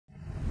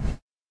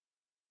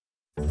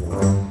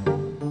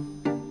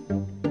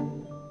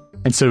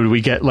And so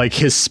we get like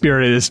his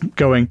spirit is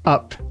going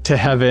up to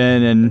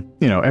heaven and,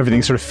 you know,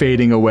 everything's sort of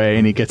fading away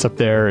and he gets up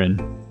there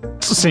and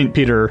St.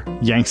 Peter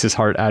yanks his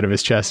heart out of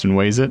his chest and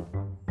weighs it.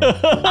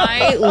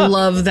 I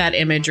love that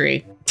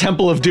imagery.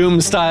 Temple of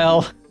Doom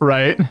style.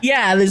 Right.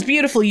 Yeah, this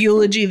beautiful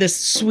eulogy, this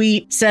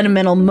sweet,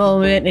 sentimental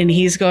moment, and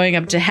he's going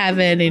up to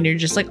heaven, and you're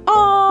just like,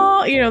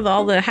 oh, you know,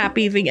 all the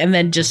happy thing, and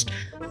then just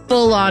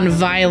full-on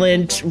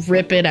violent,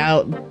 rip it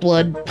out,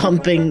 blood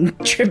pumping,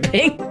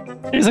 tripping.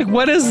 He's like,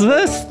 what is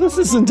this? This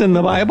isn't in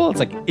the Bible. It's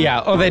like,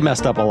 yeah, they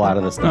messed up a lot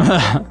of this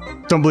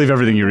stuff. Don't believe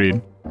everything you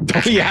read.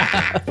 Yeah.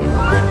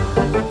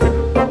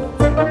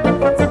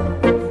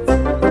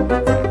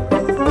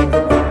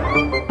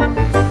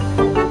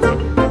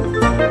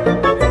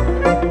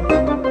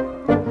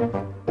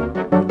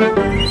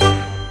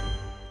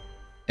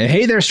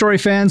 Hey there, story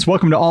fans.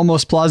 Welcome to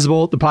Almost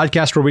Plausible, the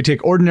podcast where we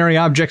take ordinary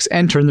objects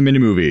and turn them into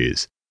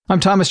movies. I'm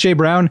Thomas J.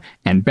 Brown,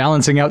 and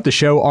balancing out the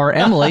show are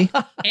Emily.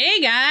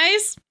 Hey,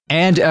 guys.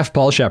 And F.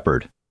 Paul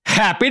Shepard.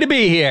 Happy to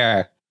be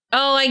here.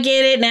 Oh, I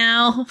get it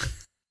now.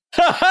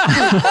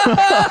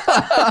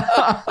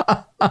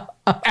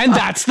 And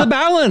that's the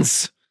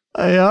balance.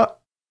 Yeah.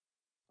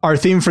 Our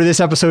theme for this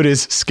episode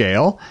is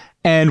scale.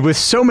 And with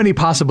so many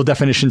possible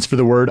definitions for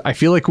the word, I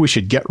feel like we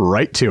should get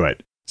right to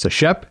it. So,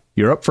 Shep,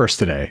 you're up first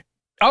today.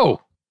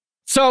 Oh,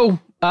 so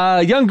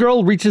a young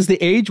girl reaches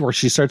the age where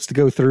she starts to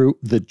go through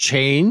the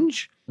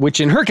change, which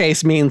in her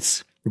case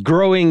means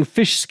growing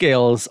fish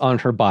scales on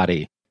her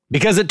body,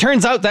 because it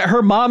turns out that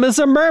her mom is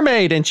a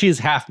mermaid and she's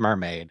half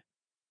mermaid.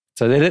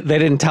 So they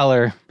didn't tell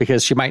her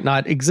because she might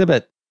not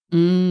exhibit.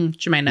 She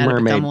might not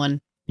have become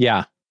one.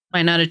 Yeah.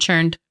 Might not have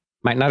turned.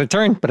 Might not have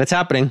turned, but it's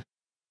happening.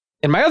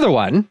 And my other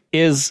one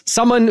is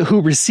someone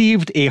who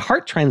received a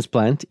heart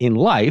transplant in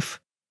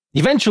life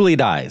eventually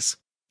dies.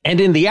 And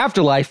in the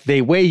afterlife,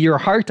 they weigh your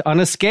heart on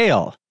a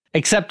scale,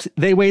 except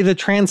they weigh the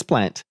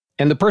transplant.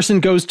 And the person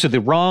goes to the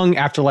wrong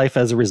afterlife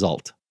as a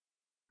result.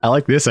 I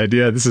like this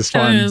idea. This is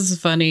fun. This is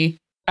funny.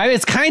 I mean,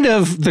 it's kind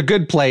of the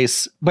good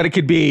place, but it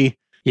could be,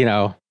 you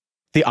know,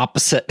 the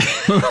opposite.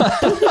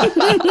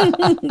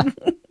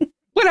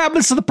 What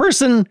happens to the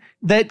person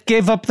that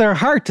gave up their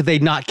heart? Do they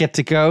not get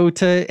to go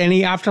to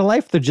any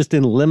afterlife? They're just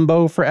in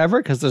limbo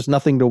forever because there's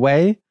nothing to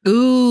weigh?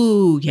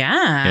 Ooh,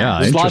 yeah. Yeah,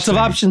 there's lots of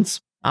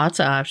options.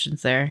 Lots of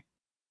options there.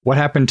 What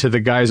happened to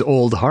the guy's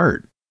old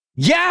heart?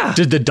 Yeah.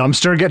 Did the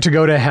dumpster get to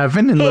go to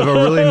heaven and live a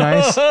really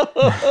nice...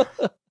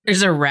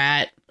 There's a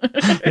rat.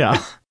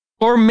 Yeah.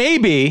 Or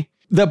maybe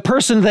the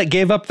person that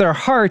gave up their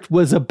heart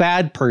was a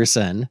bad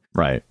person.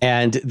 Right.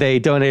 And they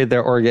donated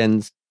their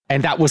organs.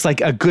 And that was like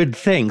a good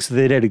thing. So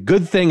they did a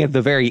good thing at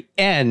the very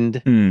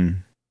end.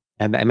 And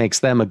that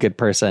makes them a good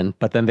person.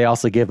 But then they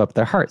also give up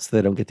their heart so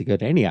they don't get to go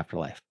to any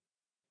afterlife.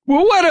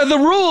 Well, what are the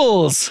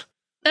rules?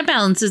 That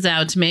balances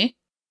out to me.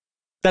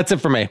 That's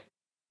it for me.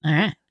 All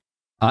right.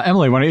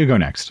 Emily, why don't you go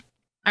next?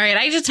 All right.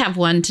 I just have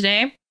one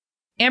today.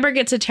 Amber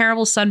gets a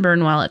terrible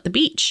sunburn while at the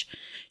beach.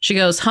 She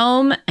goes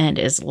home and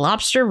is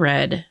lobster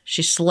red.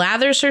 She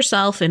slathers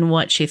herself in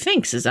what she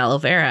thinks is aloe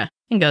vera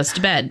and goes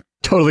to bed.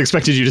 Totally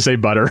expected you to say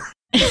butter.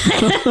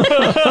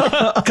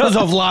 Because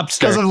of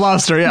lobster. Because of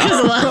lobster, yeah. Because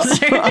of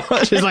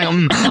lobster. She's like,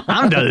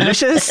 I'm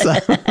delicious.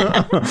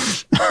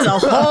 It's a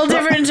whole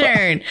different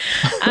turn.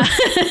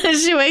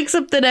 She wakes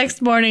up the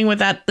next morning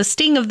without the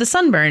sting of the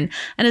sunburn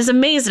and is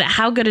amazed at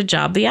how good a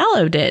job the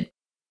aloe did.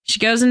 She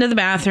goes into the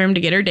bathroom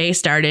to get her day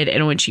started,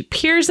 and when she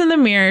peers in the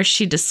mirror,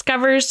 she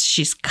discovers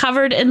she's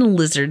covered in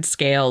lizard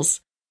scales.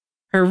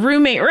 Her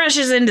roommate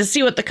rushes in to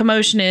see what the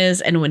commotion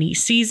is, and when he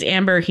sees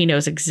Amber, he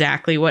knows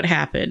exactly what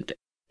happened.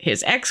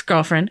 His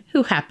ex-girlfriend,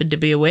 who happened to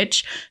be a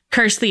witch,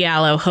 cursed the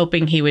aloe,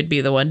 hoping he would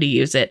be the one to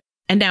use it.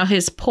 And now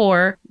his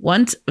poor,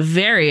 once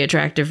very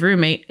attractive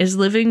roommate is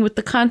living with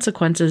the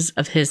consequences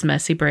of his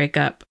messy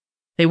breakup.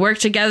 They work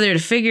together to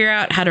figure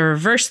out how to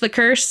reverse the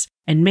curse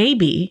and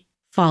maybe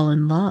fall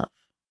in love.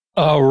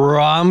 A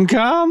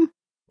rom-com?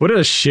 What a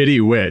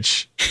shitty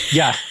witch.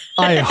 Yeah.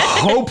 I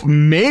hope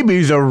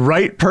maybe the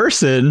right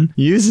person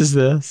uses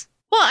this.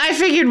 Well, I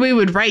figured we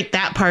would write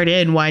that part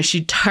in why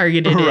she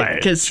targeted it.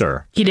 Because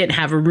he didn't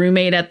have a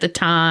roommate at the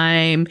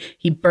time.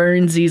 He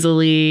burns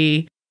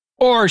easily.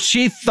 Or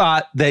she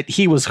thought that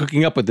he was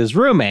hooking up with his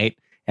roommate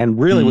and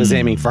really was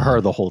aiming for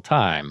her the whole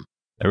time.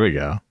 There we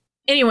go.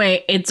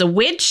 Anyway, it's a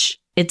witch,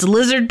 it's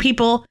lizard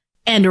people,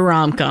 and a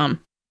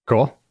rom-com.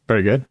 Cool.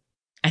 Very good.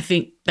 I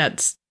think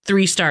that's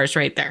 3 stars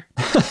right there.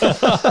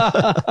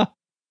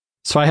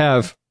 So I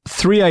have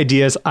 3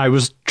 ideas. I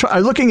was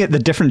looking at the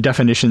different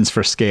definitions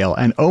for scale,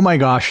 and oh my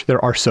gosh,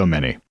 there are so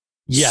many.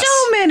 Yes.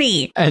 So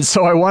many. And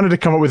so I wanted to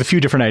come up with a few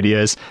different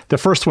ideas. The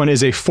first one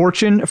is a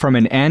fortune from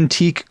an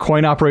antique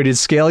coin-operated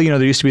scale. You know,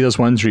 there used to be those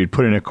ones where you'd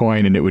put in a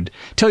coin and it would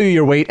tell you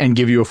your weight and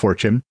give you a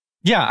fortune.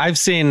 Yeah, I've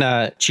seen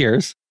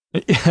Cheers.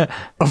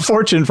 A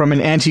fortune from an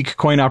antique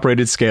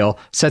coin-operated scale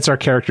sets our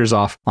characters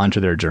off onto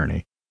their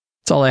journey.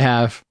 That's all I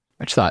have.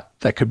 I just thought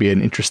that could be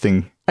an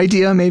interesting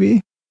idea,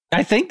 maybe.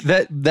 I think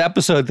that the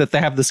episode that they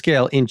have the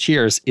scale in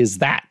Cheers is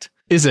that.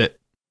 Is it?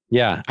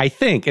 Yeah, I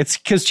think. It's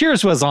because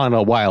Cheers was on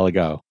a while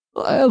ago.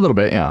 A little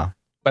bit, yeah.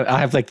 But I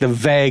have like the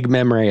vague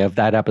memory of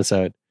that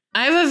episode.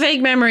 I have a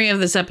vague memory of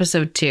this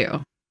episode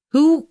too.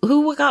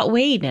 Who got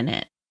Wade in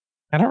it?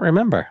 I don't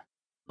remember.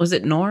 Was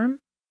it Norm?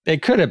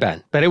 It could have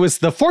been, but it was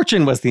the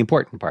fortune was the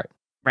important part.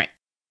 Right.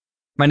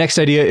 My next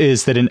idea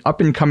is that an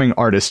up-and-coming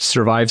artist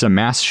survives a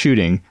mass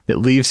shooting that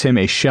leaves him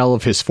a shell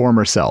of his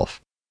former self.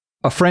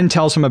 A friend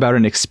tells him about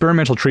an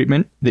experimental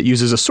treatment that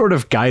uses a sort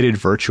of guided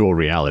virtual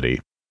reality.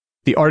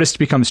 The artist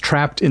becomes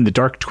trapped in the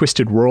dark,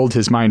 twisted world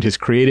his mind has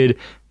created,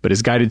 but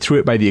is guided through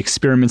it by the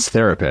experiment's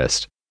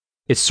therapist.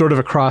 It's sort of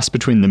a cross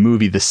between the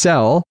movie The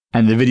Cell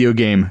and the video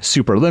game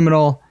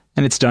Superliminal,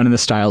 and it's done in the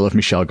style of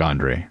Michel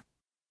Gondry.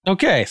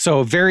 Okay, so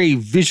a very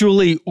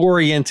visually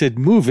oriented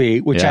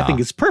movie, which I think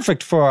is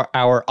perfect for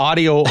our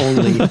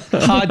audio-only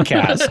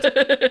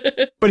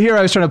podcast. But here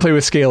I was trying to play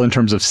with scale in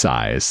terms of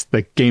size.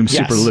 The game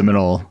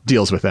Superliminal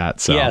deals with that.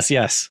 So Yes.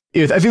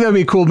 I think that would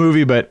be a cool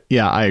movie, but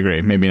yeah, I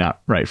agree. Maybe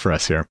not right for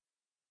us here.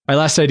 My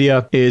last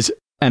idea is,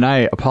 and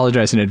I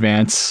apologize in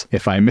advance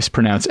if I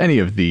mispronounce any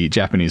of the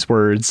Japanese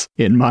words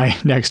in my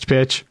next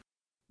pitch.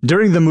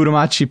 During the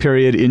Muromachi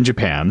period in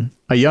Japan,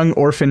 a young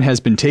orphan has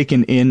been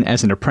taken in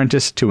as an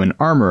apprentice to an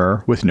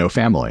armorer with no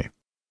family.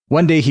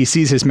 One day he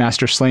sees his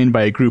master slain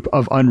by a group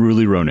of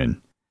unruly ronin.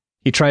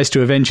 He tries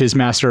to avenge his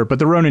master, but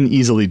the ronin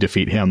easily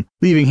defeat him,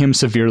 leaving him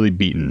severely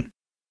beaten.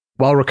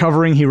 While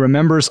recovering, he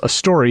remembers a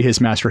story his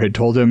master had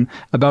told him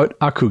about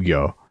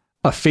akugyo,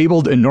 a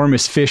fabled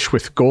enormous fish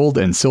with gold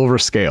and silver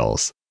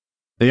scales.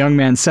 The young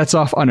man sets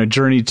off on a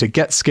journey to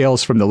get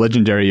scales from the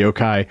legendary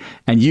yokai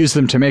and use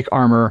them to make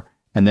armor,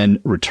 and then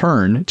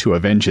return to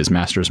avenge his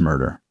master's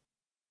murder.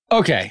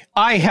 Okay,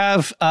 I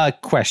have a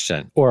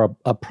question, or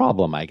a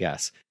problem, I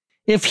guess.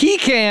 If he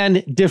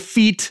can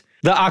defeat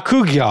the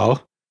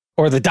akugyo,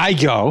 or the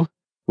daigyo,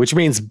 which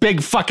means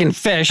big fucking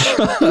fish,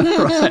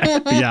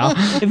 Right.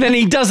 Yeah. then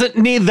he doesn't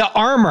need the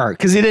armor,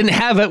 because he didn't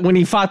have it when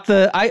he fought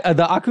the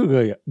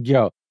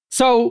akugyo.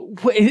 So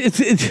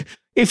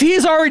if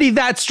he's already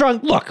that strong,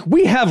 look,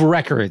 we have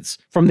records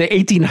from the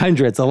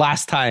 1800s, the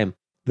last time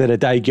that a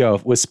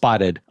daigyo was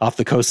spotted off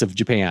the coast of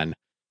Japan.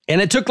 And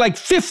it took like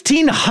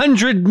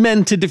 1,500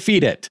 men to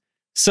defeat it.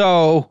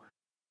 So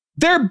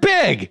they're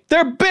big.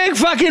 They're big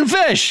fucking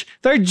fish.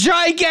 They're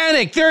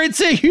gigantic.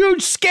 It's a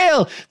huge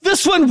scale.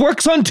 This one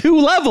works on 2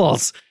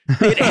 levels.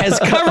 It has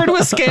covered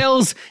with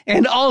scales,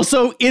 and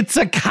also it's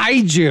a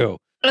kaiju.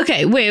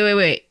 Okay,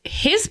 wait.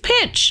 His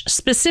pitch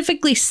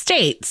specifically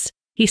states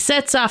he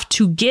sets off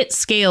to get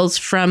scales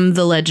from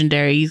the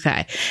legendary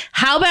yokai.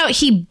 How about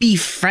he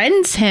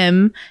befriends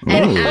him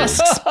and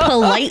asks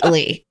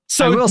politely?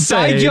 So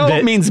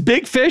daigyo means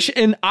big fish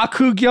and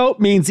akugyo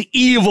means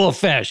evil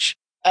fish.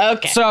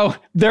 Okay. So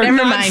they're Never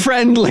not mind.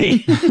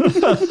 friendly.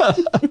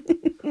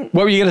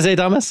 What were you going to say,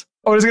 Thomas?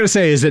 What I was going to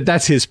say is that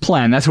that's his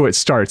plan. That's how it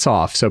starts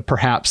off. So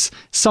perhaps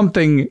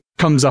something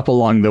comes up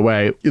along the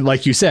way.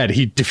 Like you said,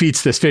 he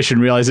defeats this fish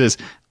and realizes,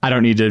 I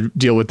don't need to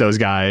deal with those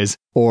guys.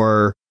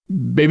 Or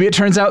maybe it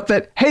turns out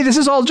that, hey, this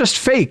is all just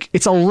fake.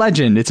 It's a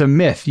legend. It's a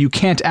myth. You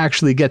can't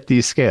actually get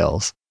these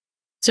scales.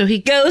 So he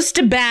goes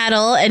to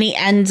battle and he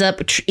ends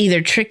up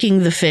either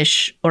tricking the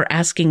fish or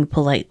asking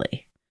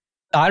politely.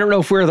 I don't know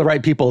if we're the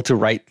right people to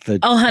write the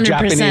 100%.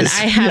 Japanese.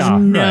 I have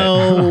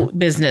no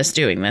business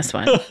doing this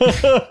one.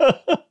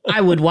 I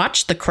would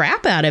watch the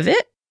crap out of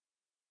it.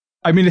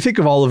 I mean, I think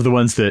of all of the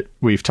ones that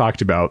we've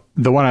talked about,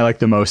 the one I like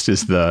the most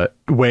is the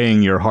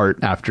weighing your heart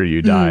after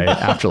you die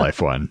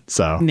afterlife one.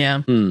 So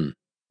Yeah.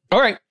 All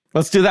right,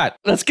 let's do that.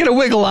 Let's get a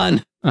wiggle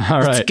on. all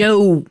right. Let's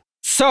go.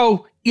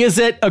 So is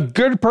it a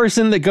good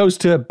person that goes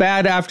to a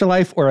bad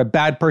afterlife or a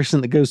bad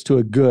person that goes to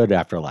a good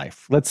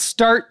afterlife? Let's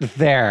start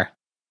there.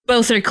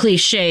 Both are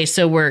cliche,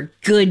 so we're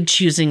good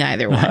choosing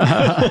either one.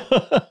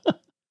 I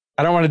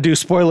don't want to do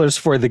spoilers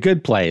for The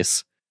Good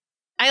Place.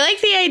 I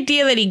like the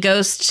idea that he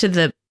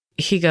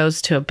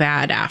goes to a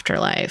bad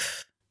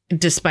afterlife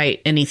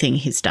despite anything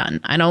he's done.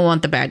 I don't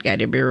want the bad guy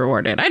to be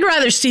rewarded. I'd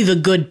rather see the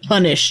good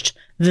punished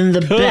than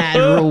the bad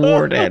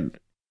rewarded.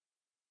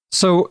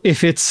 So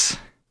if it's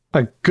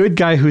a good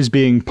guy who's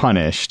being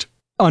punished,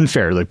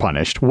 unfairly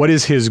punished, what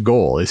is his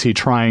goal? Is he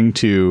trying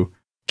to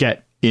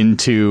get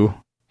into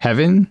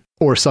heaven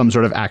or some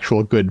sort of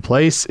actual good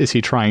place? Is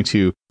he trying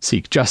to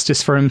seek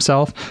justice for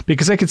himself?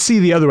 Because I could see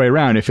the other way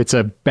around. If it's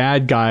a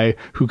bad guy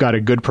who got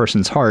a good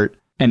person's heart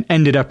and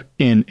ended up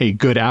in a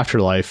good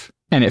afterlife,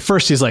 and at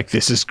first he's like,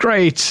 this is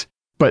great,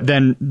 but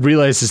then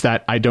realizes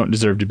that I don't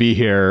deserve to be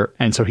here.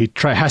 And so he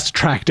has to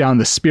track down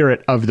the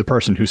spirit of the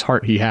person whose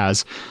heart he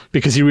has,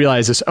 because he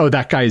realizes, oh,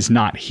 that guy is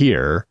not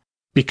here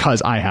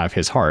because I have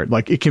his heart.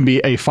 Like, it can be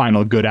a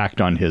final good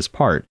act on his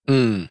part.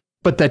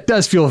 But that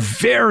does feel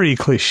very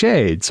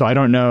cliched. So I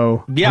don't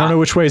know. Yeah. I don't know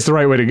which way is the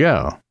right way to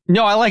go.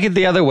 No, I like it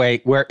the other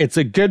way, where it's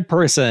a good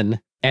person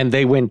and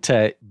they went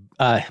to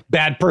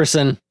bad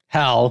person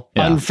hell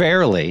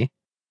unfairly.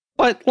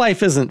 But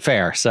life isn't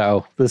fair,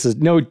 so this is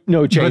no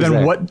change. But then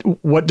there.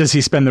 what does he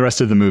spend the rest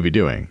of the movie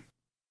doing?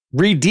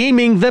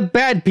 Redeeming the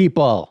bad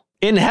people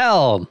in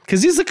hell,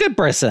 because he's a good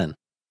person.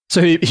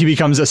 So he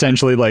becomes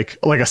essentially like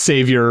a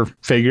savior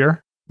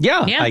figure.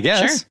 Yeah, Yeah, I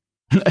guess.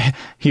 sure.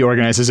 He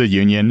organizes a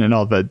union and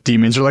all the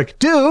demons are like,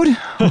 dude.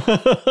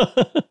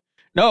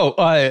 No,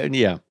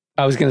 yeah.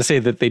 I was going to say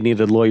that they need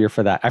a lawyer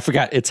for that. I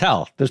forgot. It's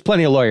hell. There's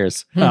plenty of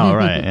lawyers. Oh,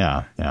 right.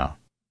 Yeah. Yeah.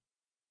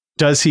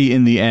 Does he,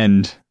 in the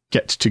end,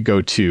 get to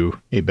go to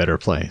a better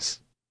place?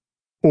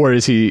 Or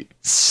is he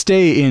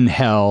stay in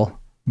hell,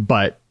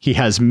 but he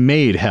has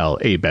made hell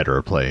a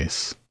better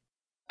place?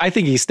 I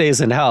think he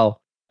stays in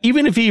hell.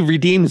 Even if he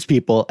redeems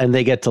people and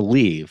they get to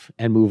leave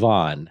and move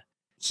on,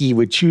 he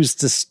would choose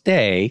to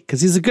stay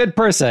because he's a good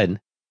person.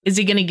 Is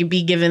he going to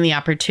be given the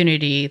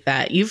opportunity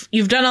that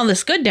you've done all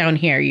this good down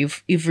here?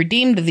 You've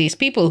redeemed these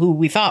people who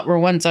we thought were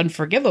once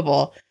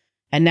unforgivable,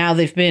 and now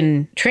they've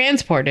been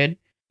transported.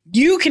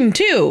 You can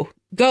too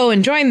go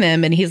and join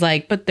them. And he's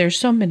like, but there's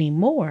so many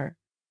more.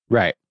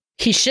 Right.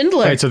 He's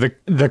Schindler. Right. So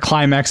the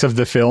climax of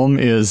the film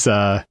is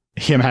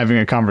him having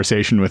a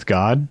conversation with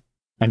God,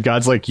 and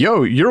God's like,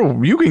 "Yo,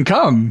 you can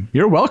come.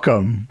 You're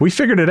welcome. We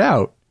figured it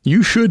out.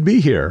 You should be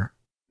here."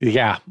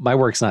 Yeah, my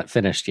work's not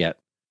finished yet.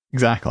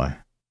 Exactly.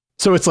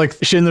 So it's like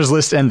Schindler's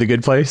List and The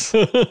Good Place.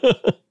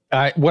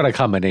 What a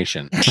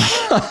combination.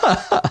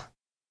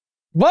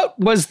 What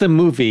was the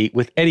movie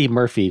with Eddie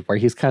Murphy where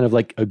he's kind of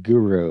like a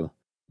guru?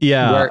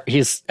 Yeah. Where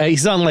he's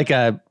on like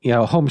a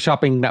home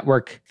shopping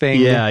network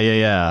thing.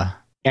 Yeah.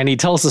 And he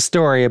tells a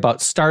story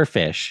about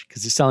starfish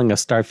because he's selling a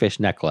starfish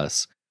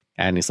necklace.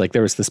 And he's like,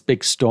 there was this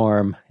big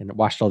storm and it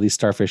washed all these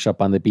starfish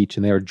up on the beach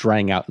and they were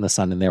drying out in the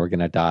sun and they were going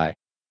to die.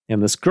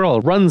 And this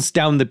girl runs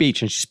down the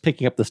beach and she's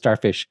picking up the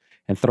starfish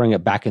and throwing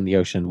it back in the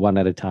ocean one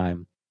at a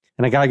time.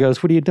 And a guy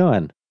goes, what are you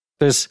doing?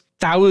 There's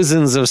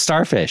thousands of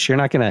starfish. You're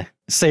not going to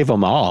save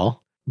them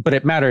all, but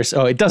it matters.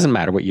 Oh, it doesn't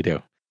matter what you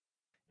do.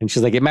 And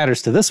she's like, it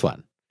matters to this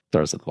one.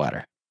 Throws it in the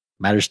water.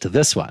 Matters to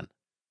this one.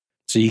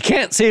 So you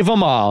can't save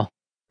them all.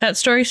 That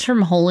story's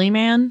from Holy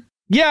Man.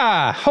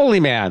 Yeah, Holy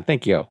Man.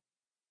 Thank you.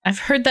 I've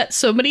heard that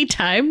so many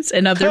times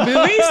in other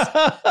movies.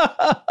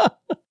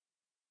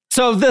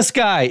 So this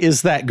guy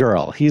is that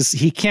girl.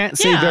 He can't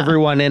save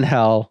everyone in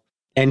hell,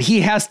 and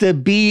he has to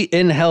be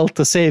in hell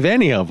to save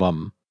any of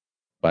them.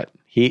 But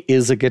he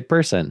is a good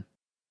person.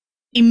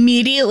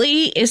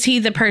 Immediately, is he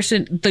the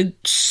person, the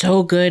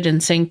so good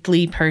and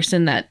saintly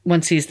person that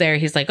once he's there,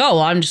 he's like, oh,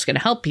 well, I'm just going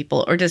to help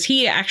people? Or does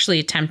he actually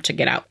attempt to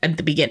get out at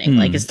the beginning?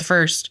 Like, is the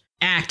first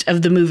act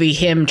of the movie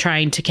him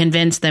trying to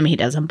convince them he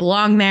doesn't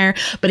belong there,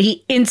 but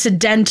he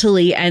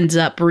incidentally ends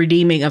up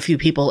redeeming a few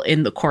people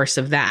in the course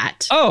of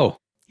that? Oh,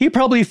 he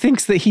probably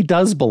thinks that he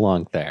does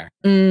belong there.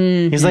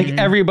 Mm-hmm. He's like,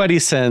 everybody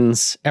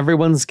sins.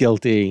 Everyone's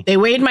guilty. They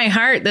weighed my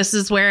heart. This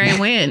is where I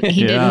went.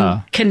 He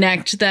didn't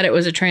connect that it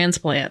was a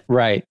transplant.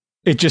 Right.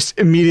 It just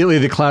immediately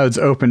the clouds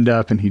opened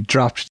up and he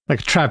dropped like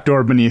a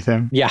trapdoor beneath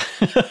him. Yeah.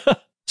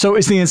 So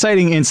it's the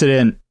inciting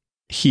incident.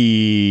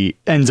 He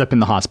ends up in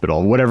the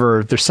hospital,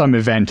 whatever. There's some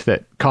event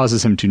that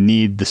causes him to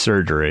need the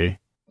surgery.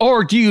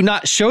 Or do you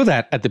not show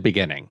that at the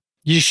beginning?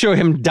 You show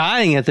him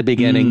dying at the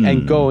beginning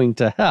and going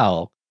to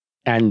hell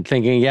and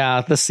thinking,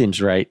 yeah, this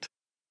seems right.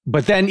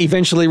 But then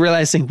eventually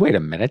realizing, wait a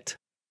minute,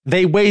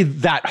 they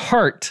weighed that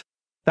heart.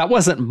 That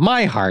wasn't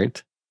my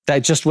heart. That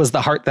just was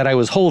the heart that I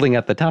was holding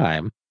at the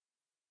time.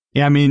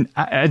 Yeah, I mean,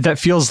 that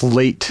feels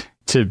late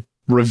to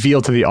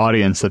reveal to the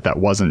audience that that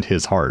wasn't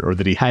his heart or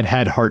that he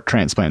had heart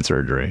transplant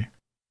surgery.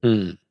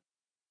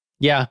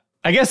 Yeah,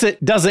 I guess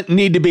it doesn't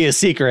need to be a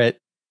secret.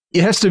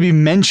 It has to be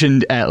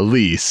mentioned at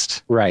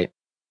least. Right.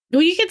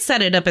 Well, you could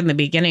set it up in the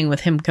beginning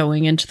with him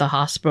going into the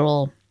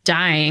hospital,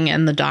 dying,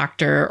 and the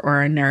doctor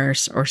or a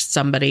nurse or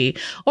somebody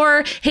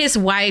or his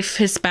wife,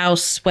 his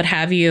spouse, what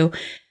have you,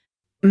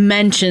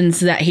 mentions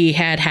that he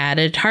had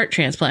a heart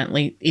transplant.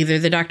 Like either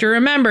the doctor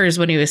remembers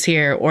when he was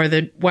here or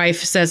the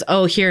wife says,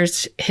 oh,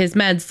 here's his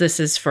meds. This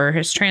is for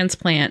his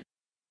transplant.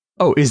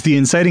 Oh, is the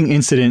inciting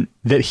incident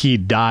that he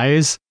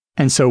dies?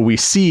 And so we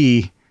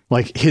see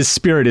like his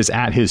spirit is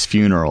at his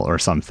funeral or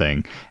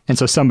something. And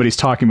so somebody's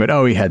talking about,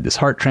 oh, he had this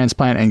heart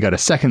transplant and got a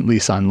second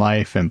lease on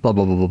life and blah,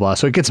 blah, blah, blah, blah.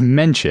 So it gets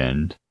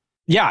mentioned.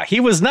 Yeah, he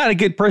was not a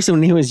good person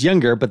when he was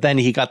younger, but then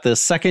he got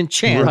this second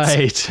chance.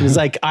 Right. He was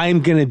like,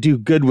 I'm going to do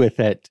good with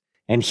it.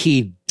 And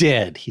he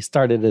did. He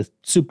started a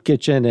soup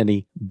kitchen and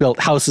he built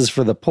houses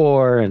for the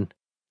poor and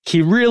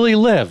he really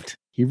lived.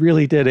 He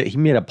really did it. He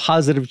made a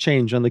positive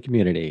change on the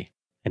community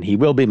and he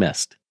will be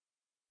missed.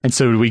 And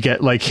so we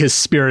get like his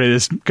spirit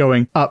is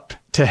going up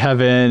to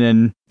heaven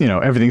and, you know,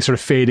 everything's sort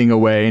of fading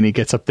away and he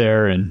gets up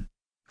there and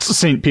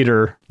St.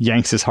 Peter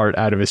yanks his heart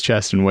out of his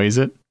chest and weighs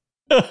it.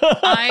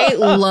 I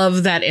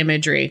love that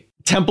imagery.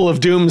 Temple of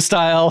Doom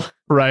style.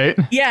 Right.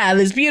 Yeah,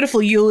 this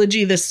beautiful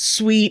eulogy, this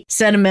sweet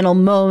sentimental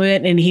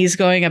moment, and he's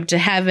going up to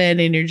heaven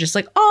and you're just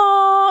like,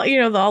 oh, you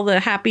know, all the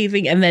happy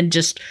thing, and then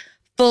just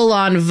full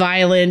on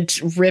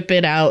violent, rip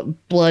it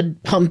out, blood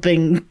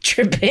pumping,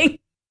 tripping.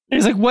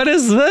 He's like, what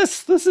is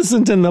this? This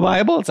isn't in the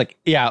Bible. It's like,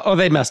 yeah, oh,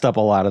 they messed up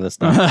a lot of this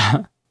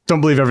stuff. Don't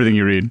believe everything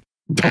you read.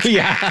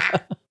 Yeah.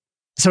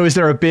 So is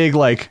there a big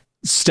like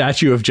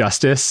statue of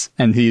justice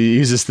and he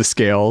uses the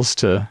scales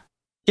to...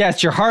 Yeah,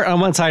 it's your heart on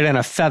one side and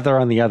a feather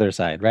on the other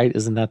side, right?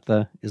 Isn't that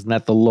the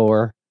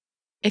lore?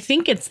 I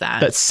think it's that.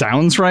 That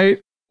sounds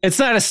right. It's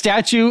not a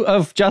statue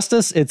of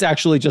justice. It's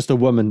actually just a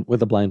woman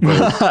with a blindfold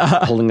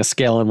holding a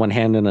scale in one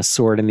hand and a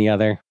sword in the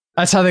other.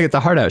 That's how they get the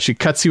heart out. She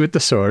cuts you with the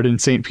sword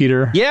and St.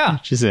 Peter. Yeah.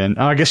 She's in.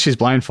 Oh, I guess she's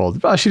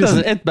blindfolded. Well, she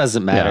doesn't. It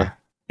doesn't matter. Yeah.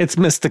 It's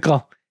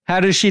mystical. How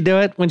does she do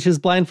it when she's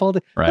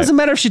blindfolded? Right. Doesn't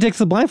matter if she takes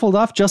the blindfold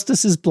off.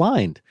 Justice is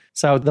blind.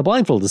 So the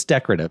blindfold is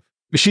decorative.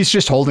 She's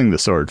just holding the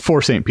sword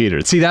for St.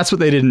 Peter. See, that's what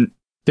they didn't.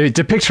 They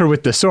depict her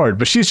with the sword,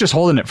 but she's just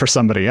holding it for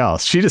somebody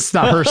else. It's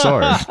not her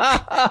sword.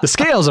 The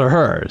scales are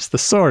hers. The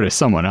sword is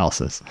someone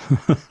else's.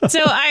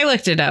 So I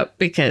looked it up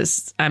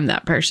because I'm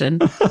that person.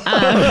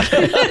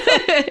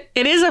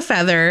 It is a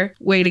feather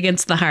weighed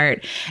against the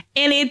heart.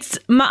 And it's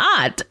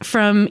Ma'at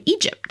from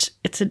Egypt.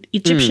 It's an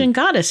Egyptian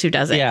goddess who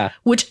does it. Yeah.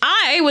 Which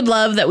I would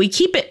love that we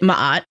keep it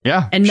Ma'at.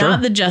 Yeah, And sure.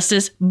 not the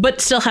justice, but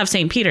still have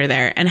St. Peter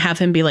there and have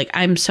him be like,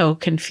 I'm so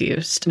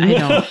confused. I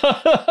don't.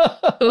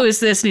 Who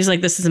is this? And he's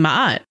like, this is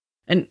Ma'at.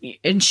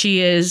 And she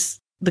is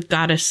the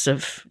goddess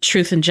of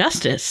truth and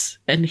justice.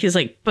 And he's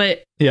like,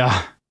 but...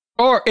 Yeah.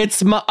 Or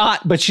it's Ma'at,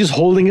 but she's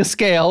holding a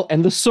scale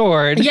and the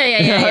sword.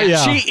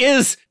 Yeah. She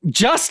is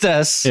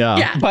justice.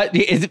 Yeah. But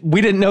we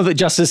didn't know that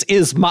justice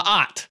is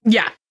Ma'at.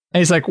 Yeah.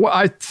 And he's like, well,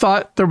 I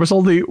thought there was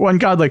only one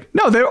God. Like,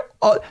 no,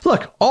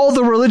 look, all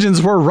the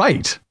religions were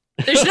right.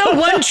 There's no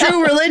one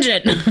true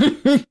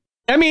religion.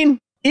 I mean,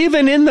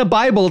 even in the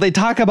Bible, they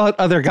talk about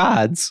other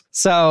gods.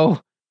 So...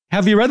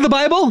 Have you read the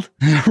Bible?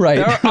 Right.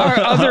 There are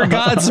other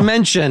gods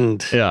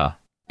mentioned. Yeah.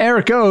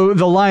 Ergo,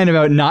 the line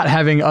about not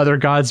having other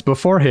gods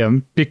before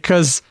him,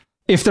 because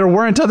if there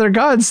weren't other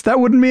gods, that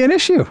wouldn't be an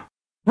issue.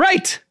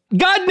 Right.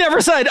 God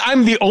never said,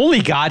 I'm the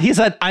only God. He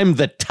said, I'm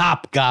the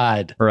top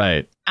God.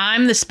 Right.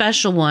 I'm the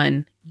special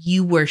one.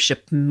 You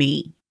worship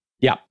me.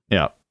 Yeah.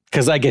 Yeah.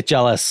 Because I get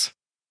jealous.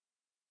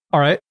 All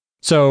right.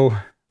 So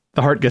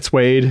the heart gets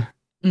weighed.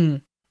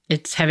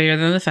 It's heavier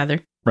than the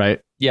feather.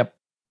 Right. Yep.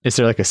 Is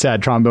there like a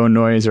sad trombone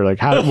noise or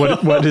like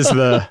what is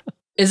the...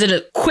 Is it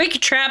a quick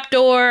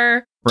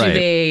trapdoor? Right. Do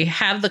they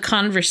have the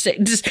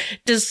conversation?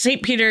 Does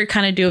St. Peter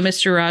kind of do a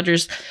Mr.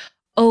 Rogers?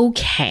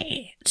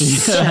 Okay.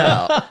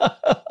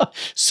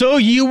 So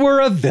you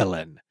were a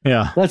villain.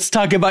 Yeah. Let's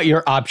talk about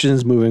your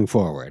options moving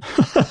forward.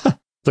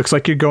 Looks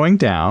like you're going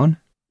down.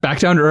 Back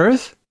down to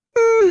earth?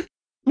 A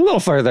little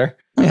further.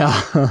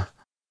 Yeah.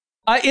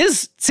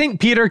 Is St.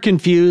 Peter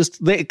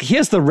confused? He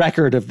has the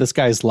record of this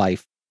guy's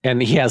life. And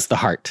he has the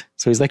heart.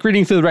 So he's like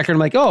reading through the record. I'm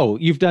like, oh,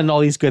 you've done all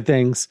these good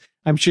things.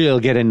 I'm sure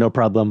you'll get in no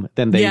problem.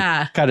 Then they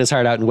cut his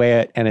heart out and weigh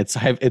it. And it's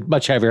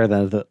much heavier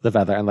than the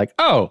feather. I'm like,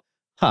 oh,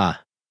 huh.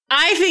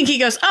 I think he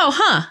goes, oh,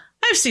 huh.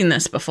 I've seen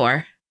this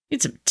before.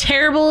 It's a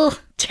terrible,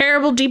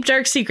 terrible, deep,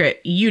 dark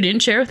secret you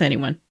didn't share with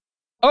anyone.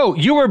 Oh,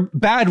 you were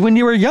bad when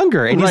you were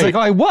younger. And he's like, oh,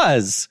 I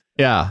was.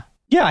 Yeah.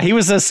 Yeah, he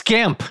was a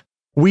scamp.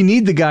 We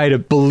need the guy to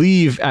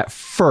believe at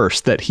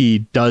first that he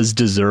does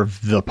deserve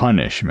the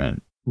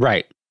punishment.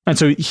 Right. And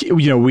so,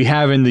 we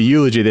have in the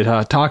eulogy, they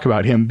talk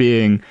about him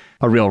being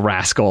a real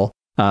rascal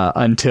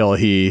until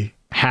he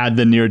had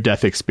the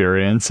near-death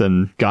experience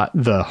and got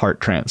the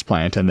heart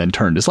transplant and then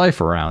turned his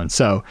life around.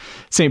 So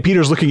St.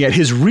 Peter's looking at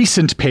his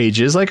recent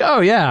pages like,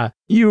 oh, yeah,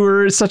 you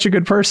were such a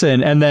good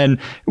person. And then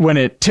when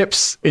it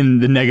tips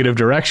in the negative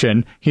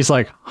direction, he's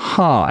like,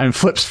 huh, and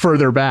flips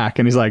further back.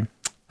 And he's like,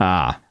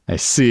 I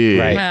see.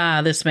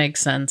 Right. This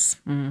makes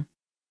sense.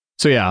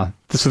 So, yeah,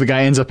 so the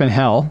guy ends up in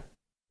hell.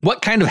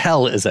 What kind of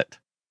hell is it?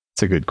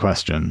 It's a good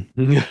question.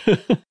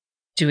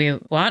 Do we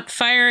want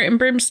fire and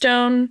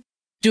brimstone?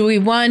 Do we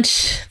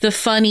want the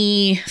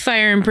funny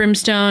fire and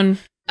brimstone?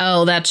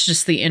 Oh, that's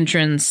just the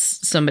entrance.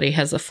 Somebody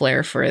has a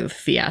flair for the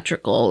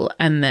theatrical,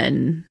 and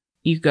then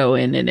you go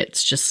in and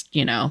it's just,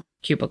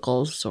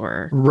 cubicles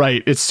or...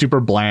 Right. It's super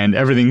bland.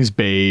 Everything's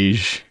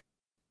beige.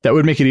 That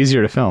would make it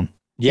easier to film.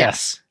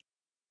 Yes.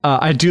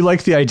 I do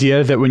like the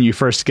idea that when you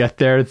first get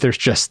there, there's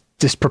just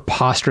this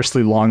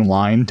preposterously long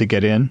line to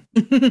get in.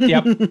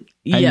 Yep. And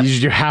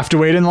you have to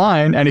wait in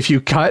line. And if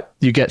you cut,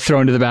 you get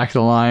thrown to the back of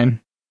the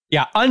line.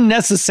 Yeah,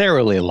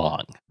 unnecessarily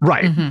long.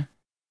 Right.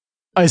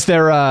 Mm-hmm. Is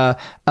there a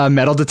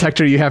metal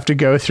detector you have to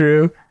go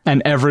through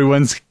and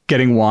everyone's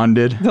getting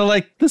wanded? They're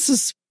like, this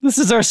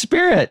is our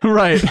spirit.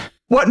 Right.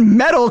 What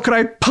metal could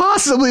I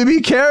possibly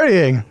be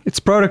carrying? It's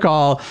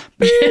protocol.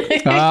 We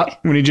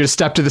need you to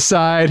step to the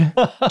side.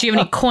 Do you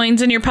have any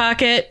coins in your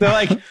pocket? They're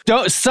like,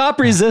 don't stop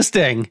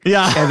resisting.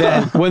 Yeah. And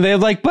then when they're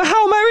like, but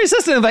how am I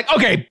resisting? They're like,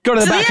 okay, go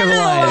to the back of the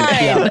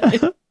line.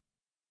 Yeah.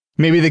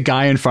 Maybe the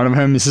guy in front of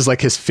him, this is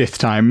like his 5th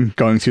time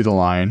going through the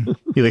line.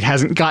 He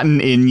hasn't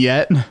gotten in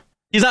yet.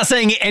 He's not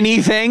saying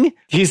anything.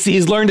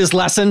 He's learned his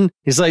lesson.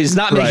 He's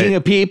not making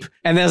a peep.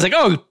 And then it's like,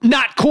 oh,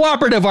 not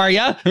cooperative, are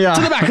you? Yeah.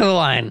 To the back of the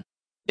line.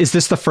 Is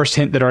this the first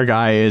hint that our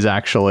guy is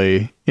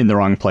actually in the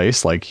wrong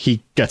place? Like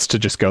he gets to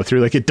just go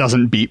through, like it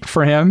doesn't beep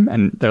for him.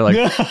 And they're like,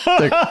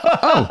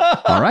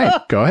 oh, all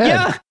right, go ahead.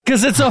 Yeah,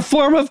 because it's a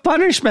form of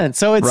punishment.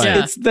 So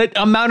it's the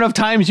amount of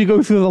times you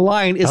go through the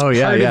line is part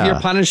of your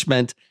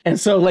punishment. And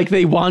so like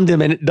they wand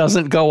him and it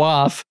doesn't go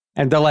off.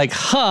 And they're like,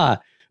 huh,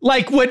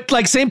 like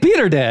St.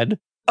 Peter did.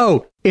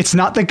 Oh, it's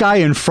not the guy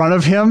in front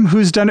of him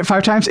who's done it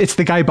 5 times. It's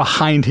the guy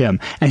behind him.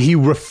 And he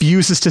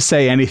refuses to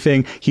say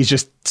anything. He's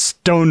just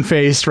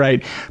stone-faced,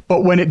 right?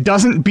 But when it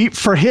doesn't beep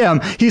for him,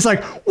 he's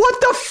like,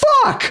 what the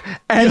fuck?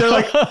 And they're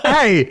like,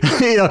 hey,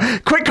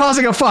 quit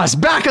causing a fuss.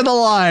 Back of the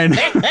line.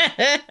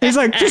 He's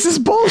like, this is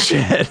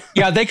bullshit.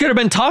 Yeah, they could have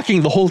been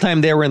talking the whole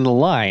time they were in the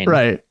line.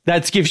 Right.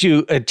 That gives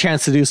you a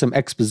chance to do some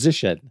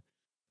exposition.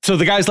 So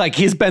the guy's like,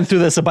 he's been through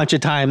this a bunch of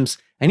times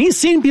and he's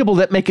seen people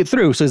that make it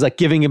through. So he's like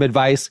giving him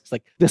advice. He's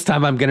like, this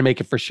time I'm going to make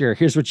it for sure.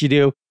 Here's what you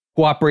do.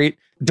 Cooperate.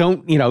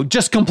 Don't,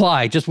 just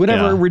comply. Just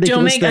whatever ridiculous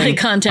Don't make thing. eye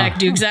contact.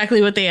 Do exactly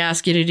what they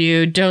ask you to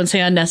do. Don't say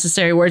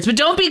unnecessary words, but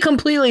don't be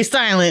completely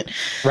silent.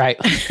 Right.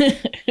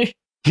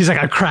 He's like,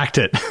 I cracked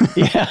it.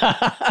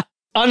 Yeah.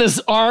 On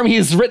his arm,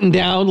 he's written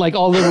down like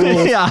all the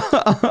rules. Yeah.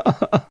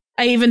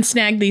 I even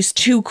snagged these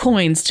 2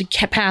 coins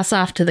to pass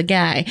off to the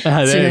guy. So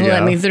there he'll you let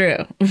go. me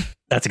through.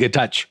 That's a good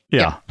touch.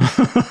 Yeah.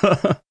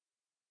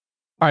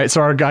 All right.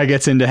 So our guy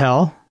gets into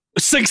hell.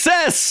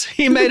 Success!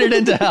 He made it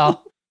into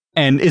hell.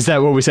 And is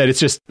that what we said? It's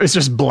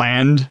just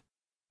bland.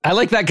 I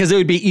like that because it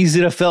would be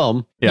easy to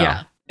film.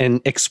 Yeah.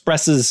 And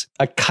expresses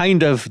a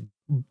kind of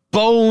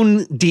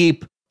bone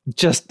deep,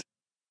 just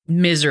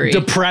Misery.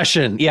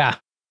 depression. Yeah.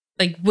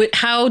 Like,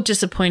 how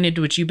disappointed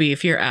would you be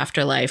if your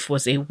afterlife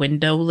was a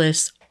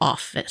windowless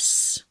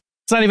office?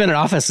 It's not even an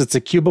office. It's a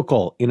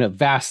cubicle in a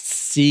vast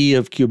sea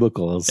of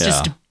cubicles. Yeah.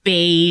 Just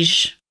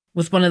beige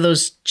with one of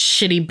those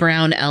shitty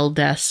brown L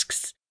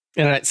desks.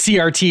 And a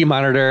CRT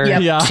monitor.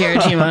 Yep, Yeah.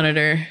 TRT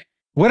monitor.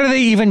 What are they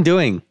even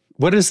doing?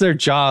 What is their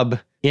job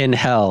in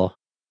hell?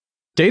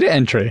 Data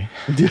entry.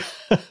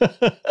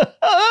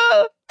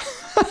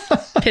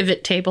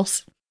 Pivot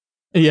tables.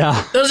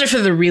 Yeah. Those are for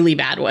the really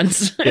bad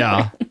ones.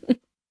 Yeah.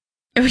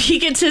 He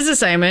gets his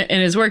assignment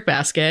in his work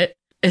basket.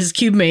 His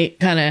cube mate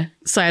kind of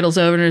sidles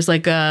over and is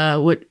like,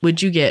 what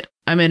would you get?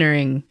 I'm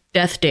entering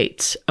death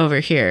dates over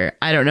here.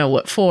 I don't know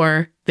what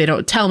for. They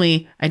don't tell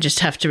me. I just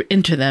have to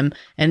enter them.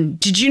 And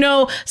did you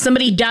know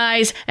somebody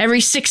dies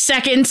every 6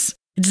 seconds?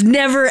 It's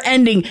never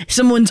ending.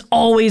 Someone's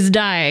always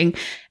dying.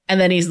 And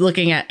then he's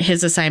looking at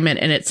his assignment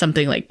and it's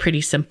something like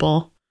pretty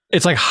simple.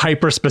 It's like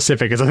hyper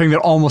specific. It's a thing that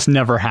almost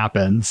never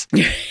happens.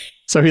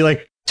 So he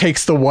like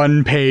takes the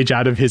 1 page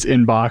out of his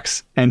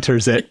inbox,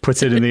 enters it,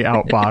 puts it in the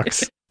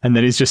outbox. And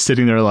then he's just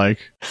sitting there like,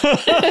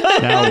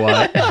 now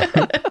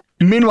what?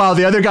 Meanwhile,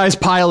 the other guy's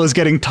pile is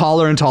getting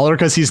taller and taller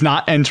because he's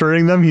not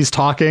entering them. He's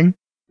talking.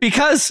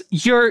 Because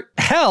your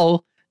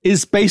hell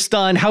is based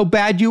on how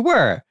bad you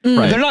were.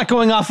 Right. They're not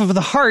going off of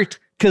the heart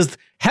because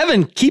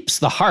heaven keeps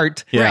the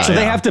heart. Yeah, so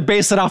they yeah. have to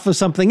base it off of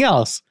something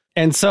else.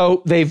 And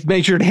so they've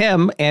measured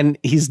him and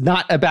he's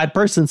not a bad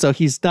person. So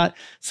he's not.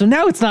 So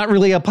now it's not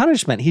really a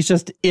punishment. He's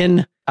just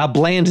in a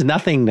bland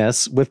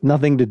nothingness with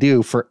nothing to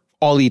do for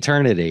all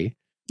eternity.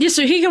 Yeah,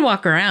 so he can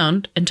walk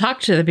around and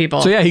talk to the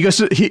people. So yeah, he goes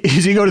to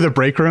does he go to the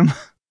break room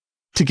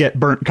to get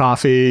burnt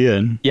coffee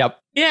and Yep.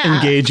 Yeah.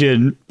 engage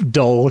in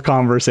dull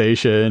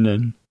conversation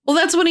and Well,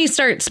 that's when he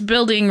starts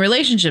building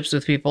relationships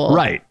with people.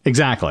 right,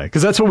 exactly,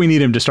 because that's what we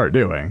need him to start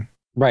doing.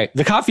 Right.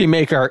 The coffee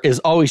maker is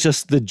always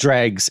just the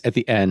dregs at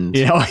the end.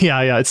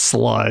 Yeah, it's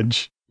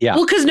sludge. Yeah.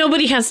 Well, because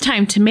nobody has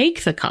time to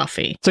make the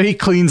coffee. So he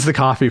cleans the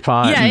coffee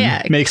pot, Yeah, and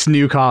yeah. makes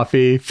new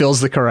coffee, fills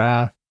the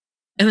carafe.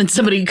 And then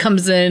somebody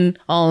comes in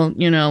all,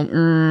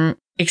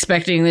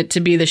 expecting it to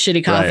be the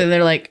shitty coffee. Right. And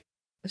they're like,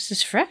 this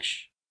is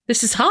fresh.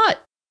 This is hot.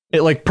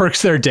 It like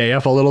perks their day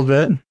up a little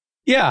bit.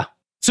 Yeah.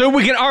 So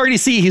we can already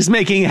see he's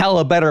making hell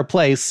a better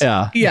place.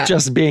 Yeah. Yeah.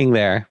 Just being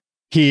there.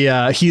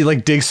 He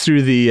like digs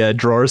through the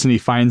drawers and he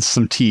finds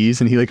some teas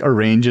and he like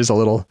arranges a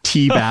little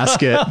tea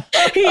basket.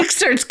 He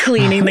starts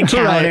cleaning the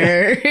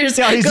counters.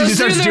 Yeah, he goes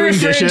starts through the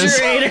doing dishes.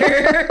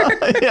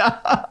 refrigerator.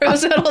 Yeah.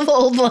 Throws out all the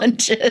old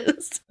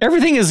lunches.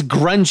 Everything is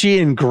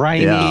grungy and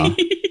grimy. Yeah.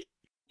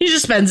 He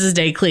just spends his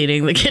day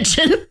cleaning the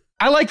kitchen.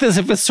 I like this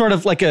if it's sort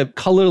of like a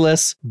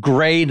colorless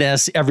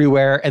grayness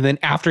everywhere. And then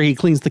after he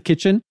cleans the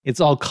kitchen, it's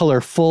all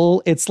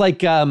colorful. It's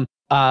like,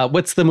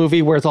 what's the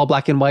movie where it's all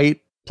black and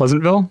white?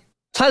 Pleasantville?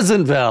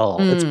 Pleasantville.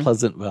 It's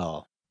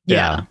Pleasantville.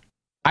 Yeah.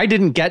 I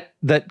didn't get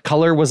that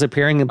color was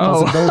appearing in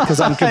Pleasantville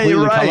because I'm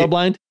completely right.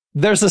 colorblind.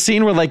 There's a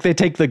scene where like they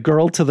take the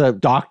girl to the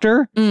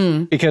doctor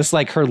because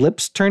like her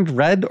lips turned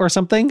red or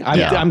something.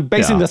 I'm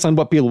basing this on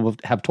what people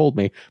have told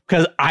me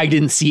because I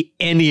didn't see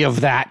any of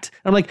that.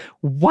 I'm like,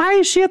 why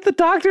is she at the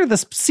doctor?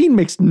 This scene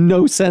makes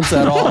no sense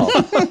at all.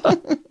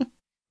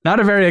 Not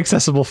a very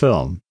accessible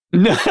film.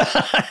 No,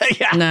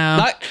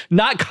 No.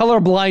 not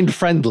colorblind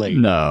friendly.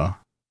 No.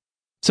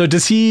 So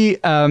does he,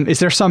 is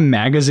there some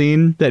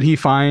magazine that he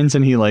finds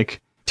and he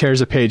like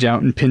tears a page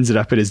out and pins it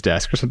up at his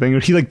desk or something?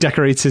 Or he like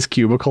decorates his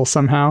cubicle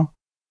somehow?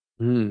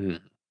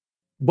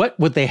 What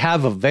would they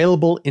have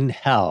available in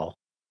hell?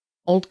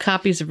 Old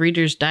copies of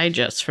Reader's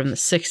Digest from the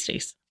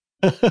 60s.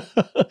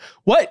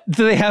 What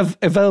do they have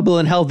available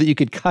in hell that you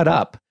could cut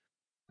up?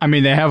 I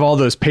mean, they have all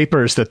those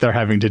papers that they're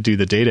having to do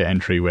the data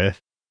entry with.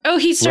 Oh,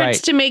 he starts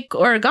Right. to make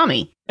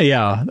origami.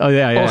 Yeah. Oh,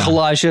 yeah, Or yeah.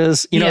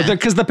 collages, Yeah.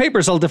 because the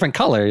paper's all different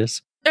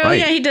colors. Oh, Right.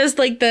 yeah, he does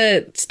like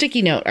the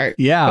sticky note art.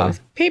 Yeah.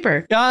 With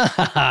paper.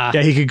 Yeah,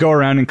 he could go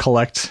around and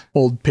collect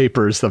old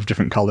papers of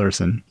different colors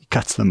and he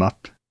cuts them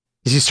up.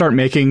 Does he start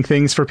making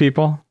things for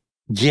people?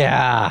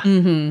 Yeah.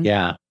 Mm-hmm.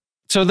 Yeah.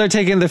 So they're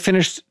taking the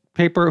finished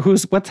paper.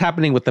 What's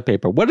happening with the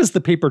paper? What is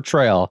the paper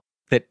trail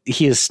that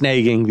he is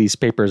snagging these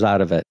papers out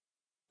of it?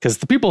 Because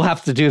the people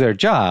have to do their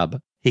job.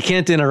 He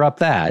can't interrupt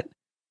that.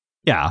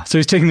 Yeah, so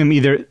he's taking them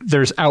either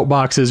there's out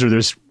boxes or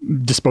there's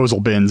disposal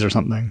bins or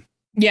something.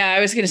 Yeah, I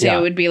was going to say Yeah.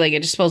 it would be like a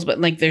disposal, but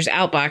like there's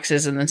out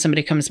boxes and then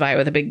somebody comes by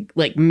with a big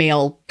like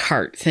mail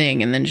cart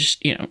thing and then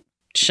just,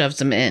 shoves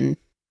them in.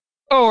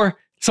 Or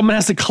someone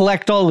has to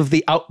collect all of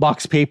the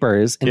outbox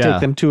papers and Yeah.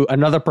 take them to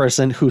another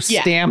person who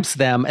Yeah. stamps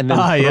them and then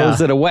Yeah.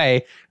 throws it away.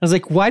 I was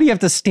like, why do you have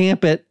to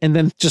stamp it and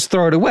then just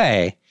throw it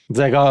away? It's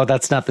like, oh,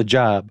 that's not the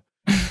job.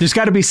 There's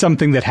got to be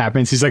something that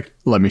happens. He's like,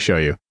 let me show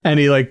you. And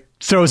he like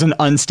throws an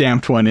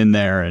unstamped one in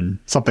there and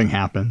something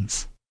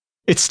happens.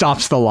 It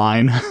stops the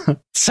line.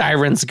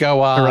 Sirens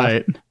go off.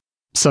 Right.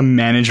 Some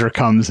manager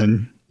comes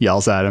and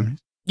yells at him.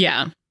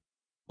 Yeah.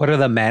 What are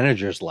the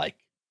managers like?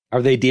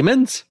 Are they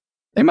demons?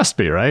 They must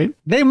be, right?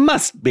 They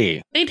must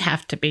be. They'd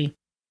have to be.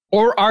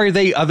 Or are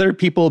they other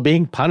people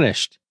being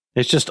punished?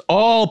 It's just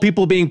all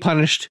people being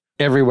punished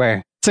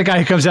everywhere. It's a guy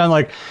who comes down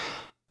like,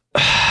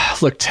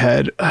 look,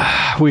 Ted,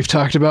 we've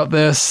talked about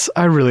this.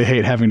 I really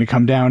hate having to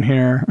come down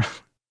here.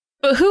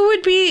 But who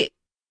would be,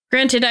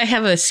 granted, I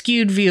have a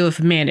skewed view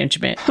of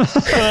management. Who would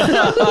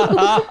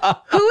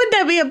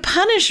that be a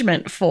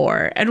punishment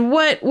for? And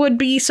what would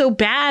be so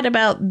bad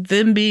about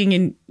them being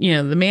in,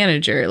 the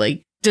manager?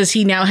 Like, does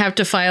he now have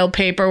to file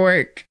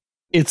paperwork?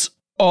 It's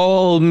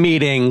all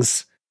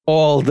meetings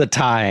all the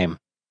time.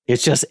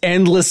 It's just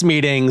endless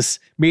meetings,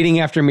 meeting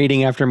after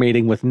meeting after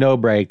meeting with no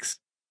breaks.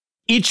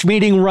 Each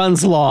meeting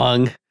runs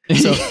long.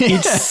 So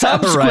each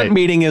subsequent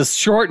meeting is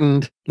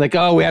shortened. Like,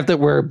 oh,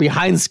 we're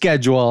behind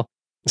schedule.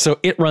 So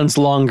it runs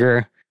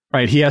longer.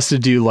 Right. He has to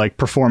do like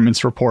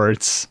performance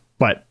reports,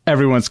 but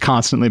everyone's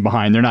constantly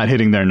behind. They're not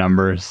hitting their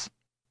numbers.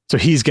 So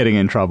he's getting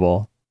in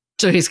trouble.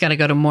 So he's got to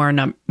go to more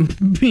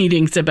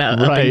meetings about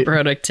upping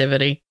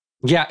productivity.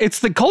 Yeah, it's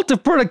the cult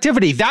of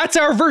productivity. That's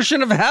our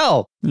version of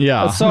hell.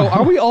 Yeah. So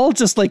are we all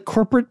just like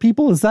corporate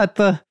people? Is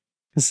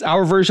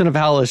our version of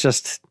hell is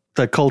just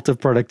the cult of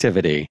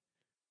productivity?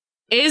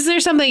 Is there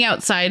something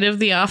outside of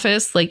the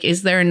office? Like,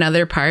 is there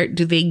another part?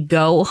 Do they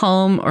go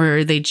home or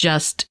are they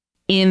just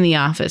in the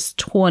office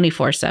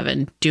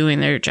 24/7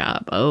 doing their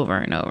job over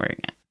and over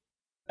again?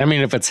 I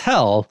mean, if it's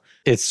hell,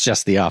 it's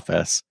just the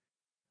office.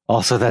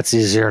 Also, that's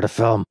easier to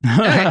film.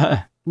 Okay.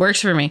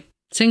 Works for me.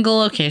 Single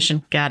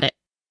location. Got it.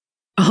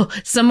 Oh,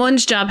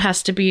 someone's job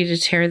has to be to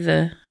tear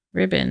the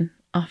ribbon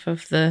off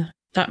of the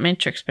dot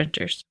matrix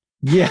printers.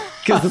 Yeah,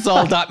 because it's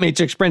all dot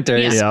matrix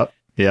printers. Yeah.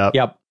 Yep.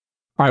 Yep.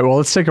 All right, well,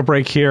 let's take a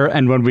break here.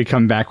 And when we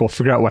come back, we'll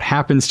figure out what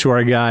happens to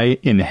our guy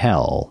in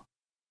hell.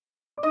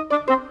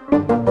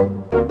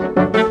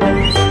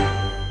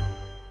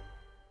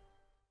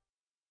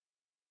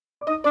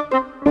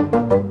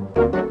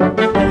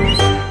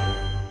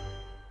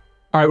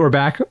 All right, we're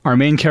back. Our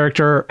main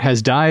character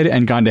has died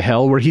and gone to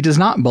hell where he does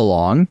not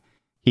belong.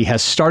 He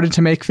has started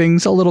to make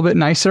things a little bit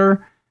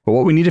nicer. But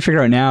what we need to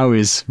figure out now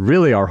is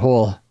really our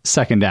whole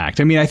second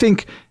act. I mean, I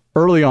think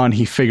early on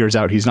he figures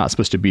out he's not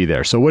supposed to be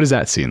there. So what does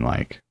that seem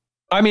like?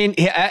 I mean,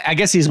 I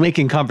guess he's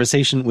making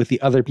conversation with the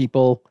other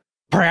people,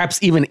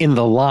 perhaps even in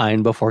the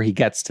line before he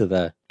gets to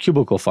the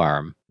cubicle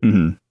farm.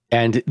 Mm-hmm.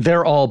 And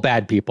they're all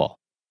bad people.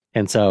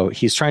 And so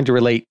he's trying to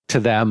relate to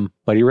them,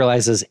 but he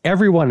realizes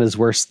everyone is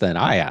worse than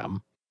I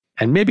am.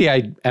 And maybe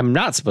I am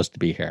not supposed to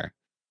be here.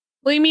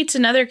 Well, he meets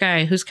another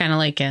guy who's kind of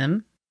like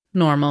him,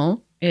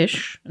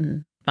 normal-ish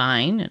and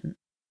fine. And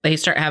they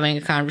start having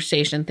a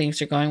conversation.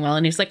 Things are going well.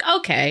 And he's like,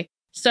 okay,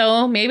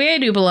 so maybe I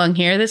do belong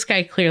here. This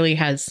guy clearly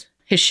has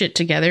his shit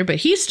together, but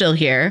he's still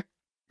here.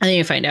 And then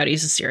you find out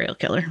he's a serial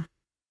killer.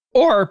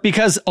 Or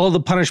because all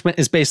the punishment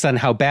is based on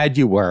how bad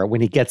you were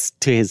when he gets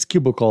to his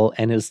cubicle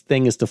and his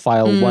thing is to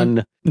file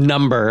one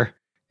number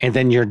and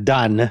then you're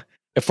done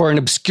for an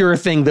obscure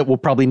thing that will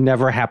probably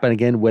never happen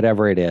again,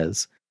 whatever it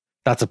is.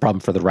 That's a problem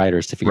for the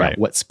writers to figure out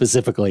what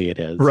specifically it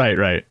is.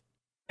 Right.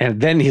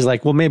 And then he's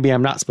like, well, maybe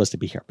I'm not supposed to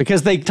be here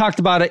because they talked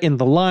about it in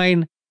the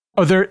line.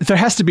 Oh, there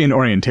has to be an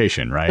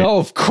orientation, right? Oh,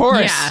 of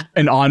course. Yeah.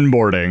 An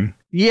onboarding.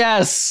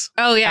 Yes.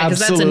 Oh, yeah, because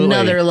that's Absolutely.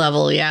 another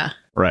level, yeah.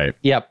 Right.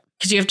 Yep.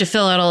 Because you have to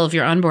fill out all of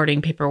your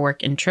onboarding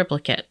paperwork in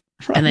triplicate.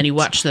 Right. And then you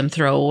watch them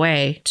throw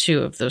away 2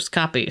 of those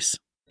copies.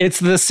 It's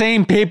the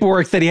same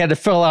paperwork that he had to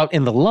fill out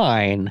in the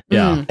line.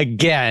 Yeah.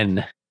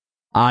 Again.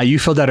 You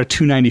filled out a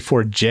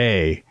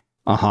 294J.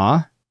 Uh-huh.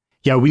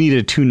 Yeah, we need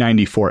a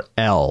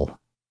 294L.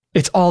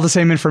 It's all the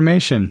same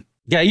information.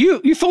 Yeah,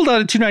 you filled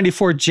out a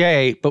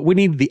 294J, but we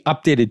need the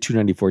updated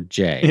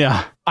 294J.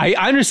 Yeah. I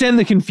understand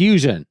the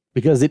confusion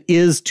because it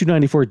is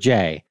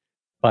 294J,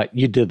 but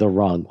you did the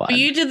wrong one. But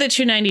you did the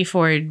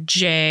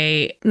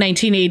 294J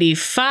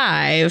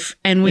 1985,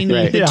 and we need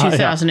Right. the Yeah,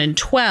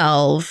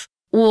 2012.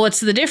 Well, what's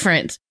the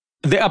difference?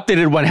 The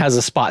updated one has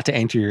a spot to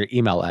enter your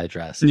email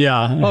address.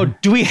 Yeah. Oh,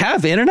 do we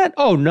have internet?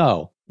 Oh,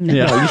 no. No.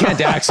 Yeah. No, you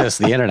can't access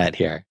the internet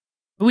here.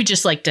 We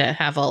just like to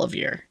have all of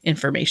your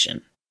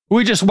information.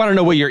 We just want to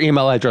know what your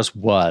email address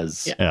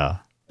was. Yeah. Yeah,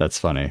 that's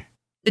funny.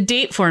 The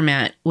date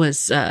format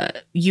was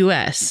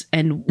US,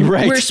 and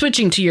Right. we're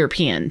switching to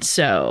European.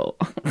 So,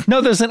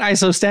 No, there's an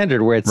ISO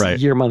standard where it's Right.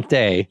 year, month,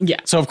 day. yeah.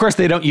 So, of course,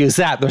 they don't use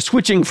that. They're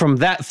switching from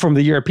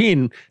the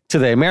European to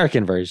the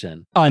American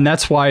version. Oh, and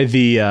that's why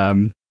the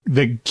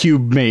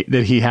cube mate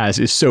that he has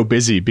is so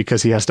busy,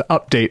 because he has to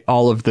update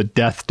all of the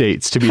death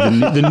dates to be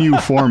the new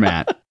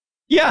format.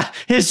 Yeah,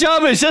 his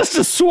job is just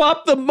to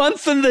swap the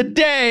month and the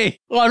day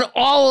on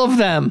all of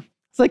them.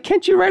 It's like,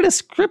 can't you write a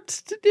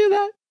script to do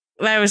that?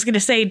 I was going to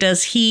say,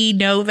 does he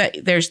know that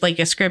there's like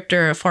a script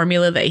or a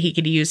formula that he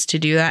could use to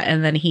do that?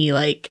 And then he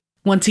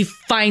once he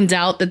finds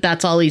out that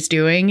that's all he's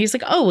doing, he's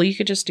like, oh, well, you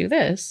could just do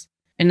this.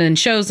 And then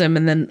shows him,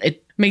 and then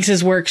it makes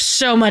his work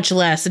so much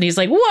less. And he's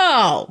like,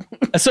 whoa.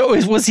 So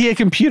was he a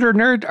computer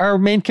nerd, our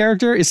main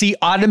character? Is he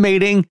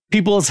automating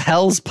people's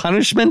hell's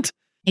punishment?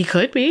 He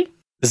could be.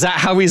 Is that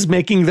how he's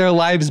making their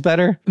lives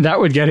better?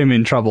 That would get him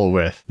in trouble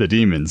with the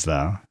demons,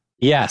 though.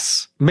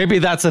 Yes. Maybe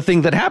that's a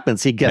thing that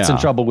happens. He gets in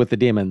Yeah. trouble with the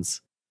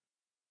demons.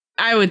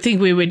 I would think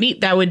we would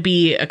need, that would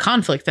be a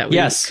conflict that we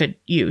Yes. could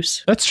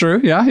use. That's true.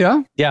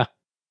 Yeah. Yeah.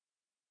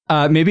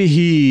 Maybe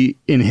he,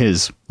 in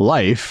his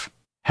life,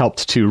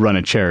 helped to run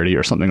a charity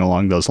or something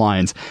along those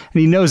lines,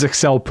 and he knows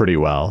Excel pretty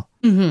well,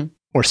 Mm-hmm.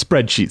 or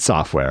spreadsheet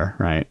software,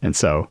 right? And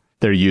so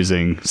they're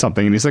using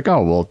something, and he's like,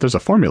 oh, well, there's a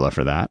formula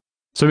for that.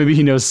 So maybe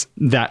he knows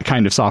that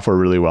kind of software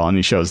really well, and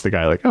he shows the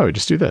guy like, oh,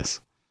 just do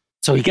this.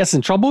 So he gets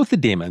in trouble with the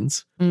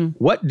demons. Mm.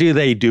 What do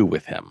they do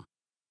with him?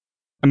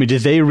 I mean,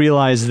 did they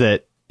realize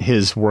that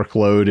his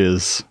workload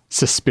is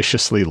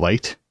suspiciously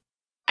light?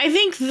 I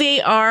think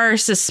they are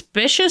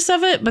suspicious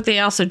of it, but they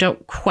also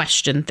don't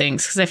question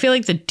things, because I feel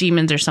like the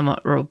demons are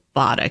somewhat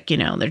robotic.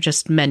 They're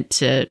just meant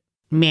to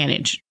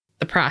manage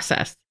the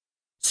process.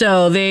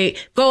 So they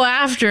go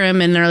after him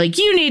and they're like,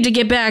 you need to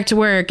get back to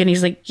work. And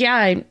he's like,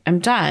 yeah, I'm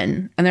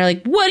done. And they're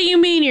like, what do you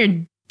mean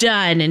you're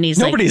done? And he's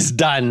Nobody's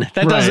done.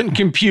 That Right. doesn't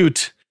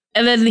compute.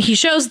 and then he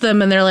shows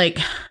them and they're like,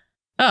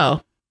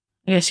 oh,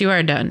 I guess you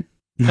are done.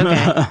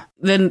 Okay.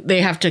 Then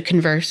they have to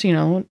converse,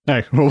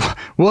 Like,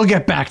 we'll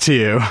get back to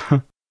you.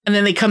 and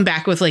then they come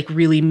back with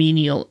really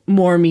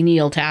more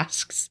menial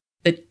tasks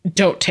that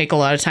don't take a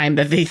lot of time,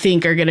 that they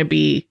think are going to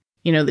be,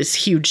 this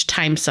huge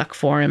time suck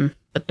for him,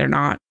 but they're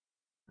not.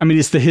 I mean,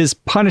 his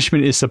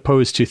punishment is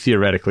supposed to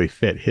theoretically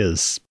fit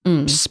his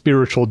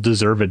spiritual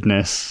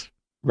deservedness.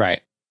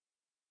 Right.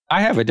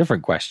 I have a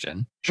different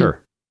question.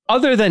 Sure.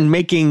 Other than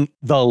making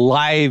the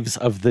lives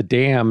of the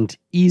damned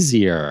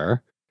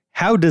easier,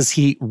 how does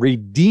he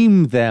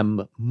redeem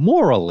them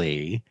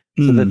morally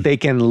so that they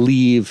can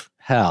leave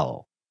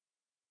hell?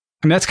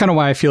 And that's kind of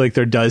why I feel like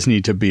there does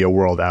need to be a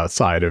world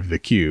outside of the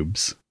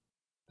cubes.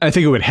 I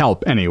think it would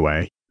help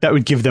anyway. That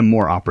would give them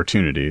more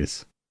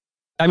opportunities.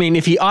 I mean,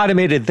 if he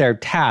automated their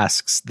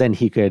tasks, then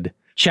he could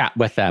chat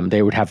with them.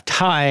 They would have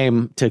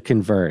time to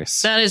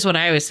converse. That is what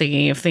I was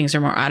thinking. If things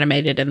are more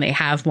automated and they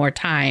have more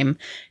time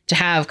to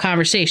have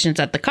conversations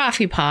at the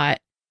coffee pot.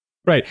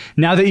 Right.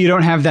 Now that you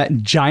don't have that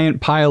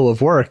giant pile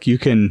of work, you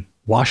can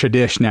wash a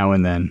dish now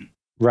and then.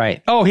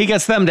 Right. Oh, he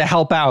gets them to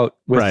help out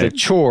with the Right.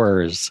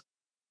 chores.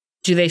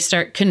 Do they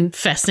start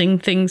confessing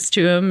things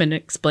to him and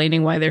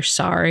explaining why they're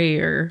sorry?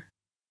 Or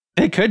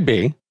It could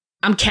be.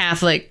 I'm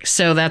Catholic,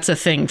 so that's a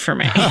thing for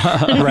me.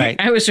 Right.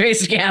 I was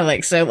raised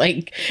Catholic, so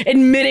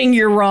admitting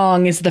you're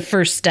wrong is the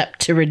first step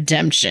to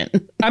redemption.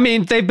 I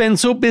mean, they've been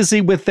so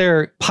busy with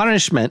their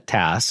punishment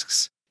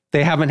tasks,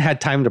 they haven't had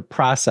time to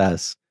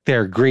process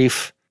their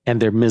grief and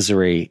their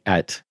misery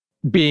at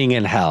being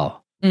in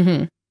hell.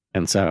 Mm-hmm.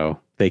 And so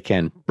they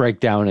can break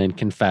down and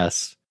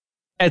confess,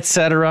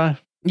 etc.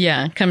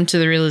 Yeah, come to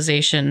the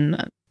realization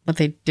that what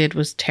they did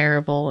was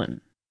terrible. And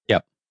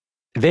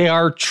They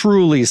are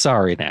truly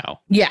sorry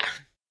now. yeah,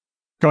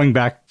 Going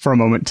back for a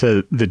moment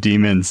to the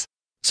demons.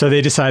 So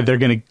they decide they're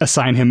going to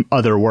assign him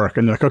other work.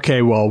 And they're like,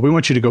 okay, well, we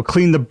want you to go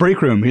clean the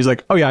break room. He's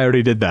like, oh, yeah, I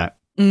already did that.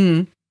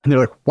 mm. And they're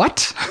like,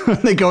 what?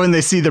 They go and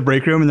they see the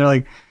break room and they're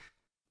like,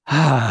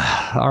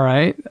 all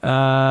right.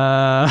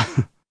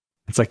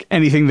 It's like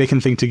anything they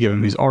can think to give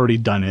him. He's already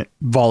done it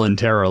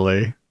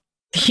voluntarily.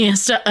 He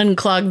has to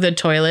unclog the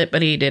toilet,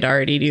 but he did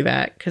already do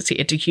that because he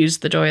had to use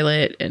the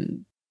toilet,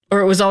 or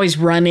it was always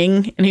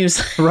running, and he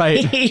was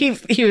Right.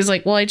 he was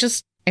like, well, I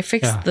fixed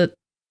Yeah.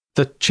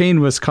 The chain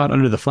was caught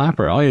under the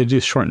flapper. All you had to do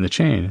is shorten the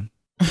chain.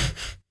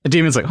 The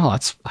demon's like, oh,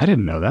 I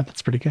didn't know that.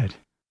 That's pretty good.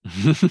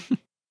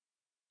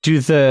 Do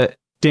the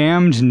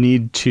damned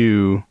need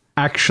to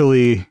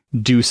actually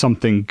do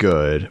something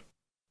good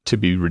to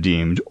be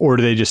redeemed, or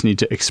do they just need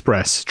to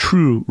express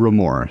true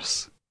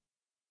remorse?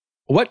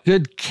 What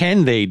good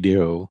can they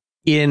do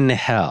in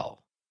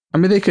hell? I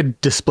mean, they could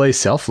display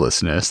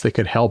selflessness. They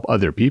could help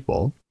other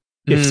people,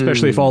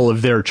 especially if all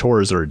of their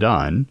chores are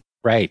done.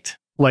 Right.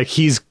 Like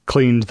he's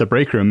cleaned the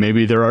break room.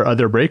 Maybe there are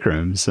other break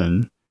rooms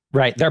and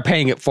Right. They're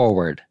paying it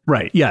forward.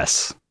 right.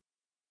 Yes.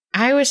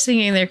 I was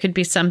thinking there could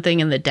be something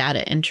in the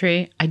data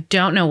entry. I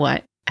don't know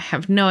what. I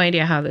have no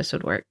idea how this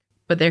would work,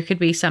 but there could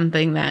be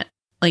something that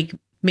Like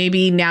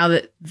maybe now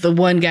that the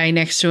one guy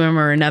next to him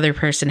or another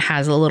person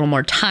has a little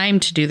more time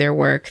to do their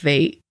work,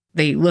 they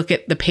look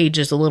at the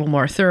pages a little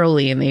more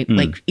thoroughly and they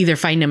like either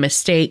find a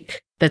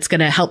mistake that's going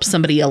to help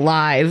somebody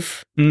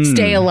alive,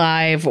 stay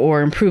alive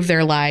or improve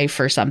their life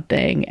or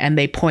something. And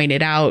they point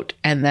it out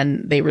and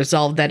then they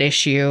resolve that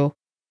issue.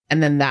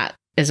 And then that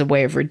is a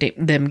way of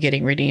them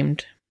getting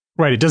redeemed.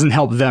 Right. It doesn't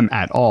help them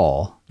at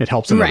all. It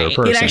helps another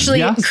person. It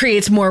actually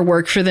creates more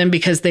work for them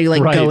because they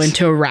go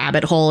into a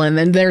rabbit hole and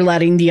then they're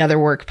letting the other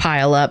work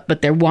pile up,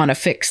 but they want to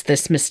fix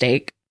this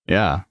mistake.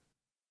 Yeah.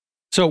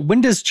 So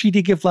when does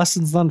Chidi give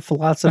lessons on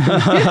philosophy?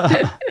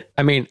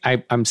 I mean,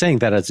 I'm saying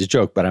that as a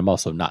joke, but I'm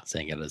also not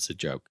saying it as a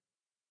joke.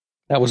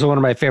 That was one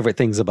of my favorite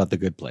things about The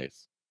Good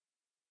Place.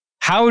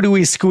 How do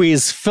we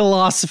squeeze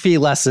philosophy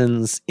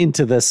lessons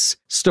into this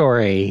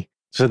story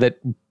so that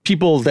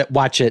people that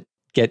watch it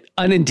get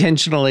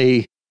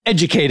unintentionally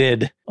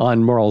educated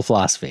on moral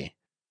philosophy?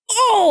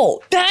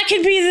 Oh, that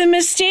could be the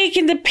mistake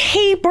in the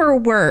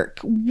paperwork.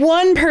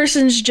 One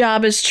person's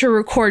job is to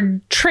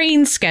record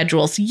train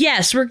schedules.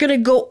 Yes, we're going to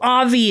go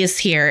obvious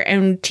here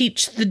and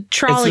teach the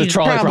trolley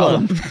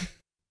problem.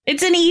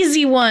 It's an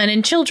easy one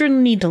and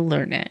children need to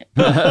learn it.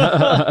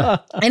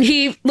 And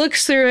he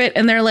looks through it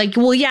and they're like,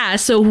 well, yeah,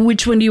 so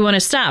which one do you want to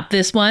stop?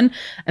 This one?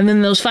 And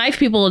then those 5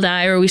 people will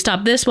die, or we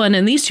stop this one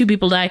and these 2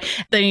 people die.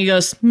 Then he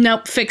goes,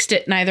 nope, fixed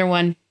it. Neither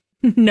one.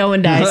 No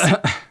one dies.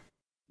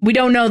 We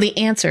don't know the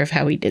answer of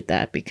how he did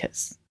that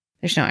because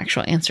there's no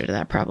actual answer to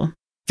that problem.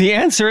 The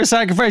answer is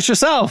sacrifice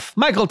yourself.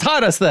 Michael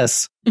taught us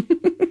this.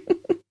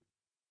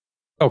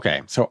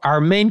 Okay, so our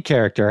main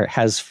character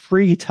has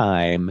free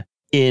time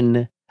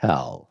in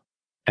hell,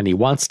 and he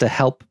wants to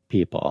help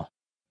people.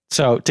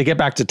 So to get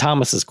back to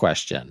Thomas's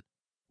question,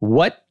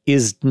 what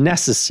is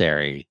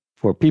necessary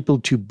for people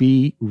to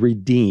be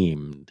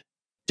redeemed?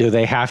 Do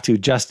they have to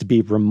just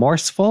be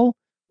remorseful,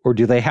 or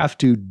do they have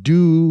to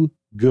do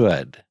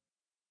good?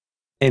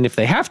 And if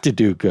they have to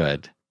do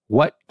good,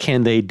 what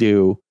can they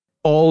do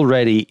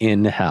already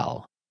in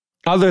hell?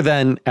 Other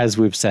than, as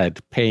we've said,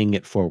 paying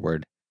it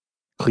forward,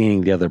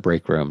 cleaning the other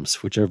break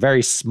rooms, which are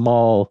very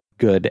small,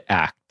 good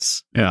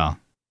acts. Yeah.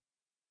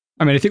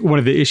 I mean, I think one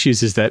of the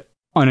issues is that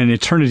on an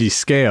eternity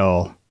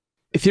scale,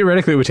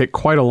 theoretically, it would take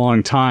quite a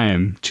long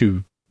time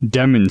to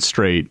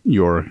demonstrate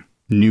your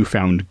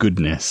newfound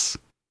goodness.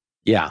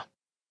 Yeah.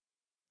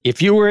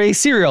 If you were a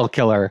serial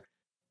killer,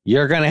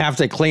 you're going to have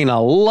to clean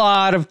a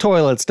lot of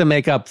toilets to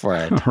make up for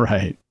it.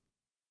 Right.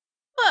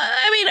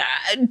 I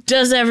mean,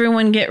 does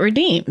everyone get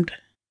redeemed?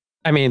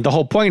 I mean, the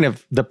whole point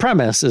of the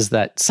premise is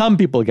that some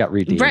people get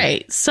redeemed.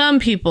 Right. Some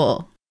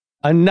people.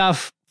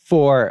 Enough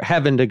for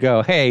heaven to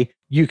go, hey,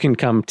 you can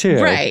come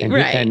too. Right,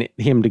 and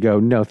him to go,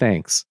 no,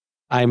 thanks.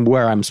 I'm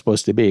where I'm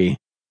supposed to be.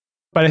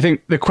 But I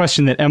think the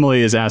question that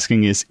Emily is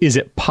asking is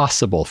it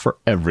possible for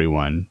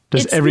everyone?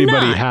 Does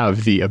everybody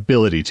have the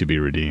ability to be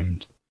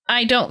redeemed?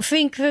 I don't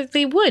think that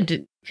they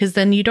would, because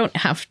then you don't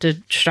have to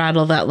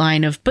straddle that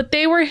line of, but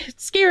they were a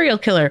serial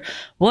killer.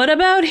 What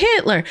about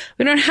Hitler?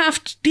 We don't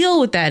have to deal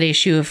with that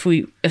issue if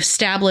we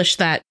establish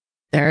that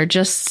there are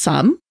just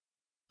some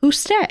who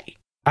stay.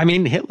 I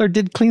mean, Hitler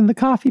did clean the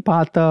coffee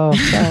pot, though.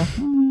 So.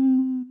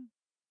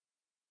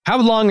 How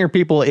long are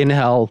people in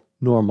hell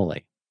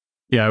normally?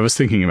 Yeah, I was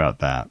thinking about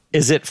that.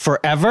 Is it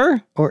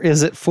forever or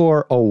is it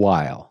for a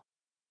while?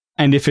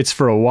 And if it's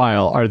for a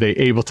while, are they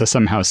able to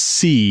somehow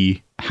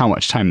see how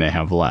much time they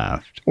have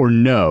left or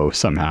know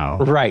somehow?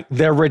 Right.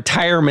 Their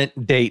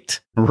retirement date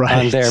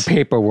on their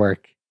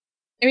paperwork.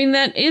 I mean,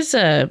 that is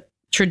a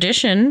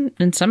tradition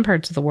in some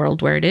parts of the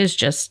world where it is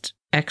just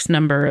X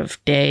number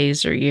of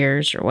days or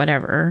years or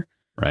whatever.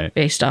 Right.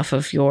 Based off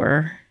of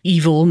your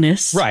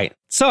evilness. Right.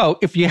 So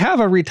if you have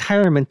a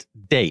retirement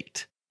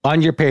date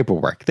on your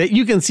paperwork that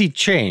you can see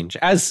change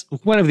as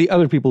one of the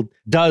other people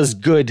does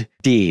good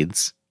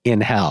deeds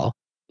in hell,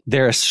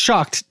 they're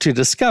shocked to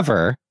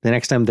discover the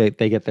next time they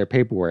get their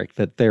paperwork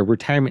that their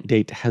retirement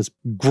date has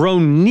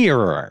grown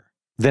nearer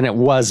than it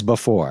was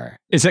before.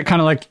 Is it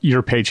kind of like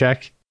your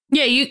paycheck?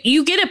 Yeah,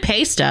 you get a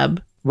pay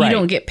stub. Right. You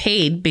don't get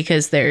paid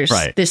because there's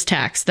this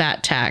tax,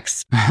 that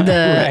tax,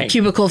 the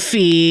cubicle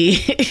fee.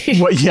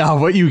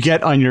 What you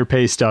get on your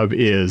pay stub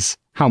is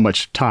how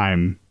much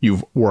time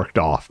you've worked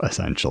off,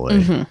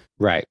 essentially. Mm-hmm.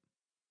 Right.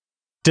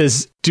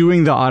 Does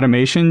doing the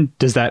automation,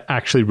 does that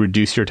actually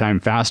reduce your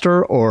time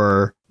faster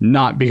or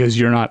not because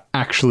you're not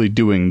actually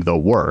doing the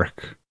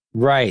work?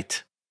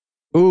 Right.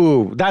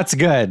 Ooh, that's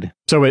good.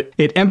 So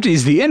it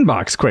empties the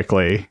inbox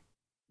quickly.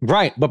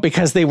 Right. But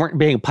because they weren't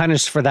being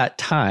punished for that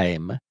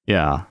time,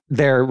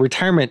 their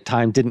retirement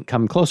time didn't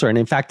come closer. And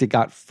in fact, it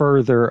got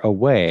further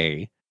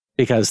away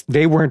because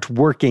they weren't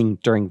working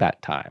during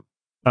that time.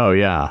 Oh,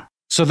 yeah.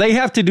 So they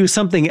have to do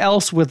something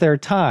else with their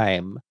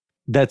time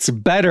that's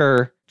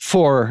better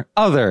for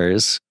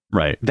others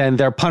than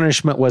their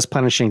punishment was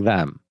punishing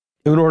them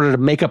in order to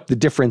make up the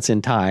difference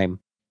in time,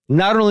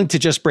 not only to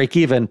just break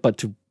even, but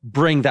to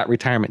bring that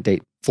retirement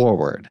date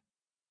forward.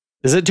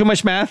 Is it too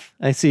much math?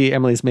 I see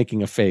Emily's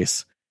making a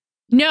face.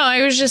 No,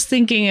 I was just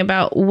thinking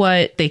about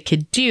what they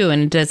could do,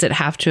 and does it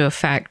have to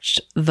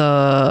affect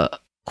the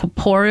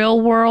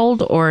corporeal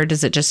world, or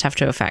does it just have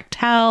to affect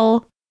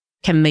hell?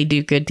 Can they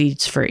do good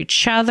deeds for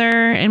each other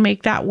and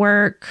make that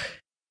work?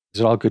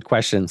 These are all good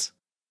questions.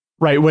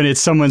 Right. When it's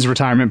someone's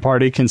retirement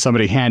party, can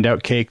somebody hand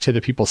out cake to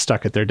the people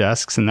stuck at their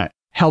desks? And that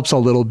helps a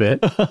little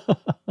bit.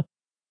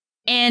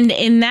 And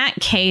in that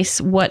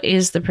case, what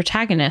is the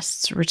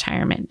protagonist's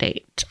retirement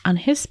date on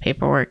his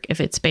paperwork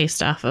if it's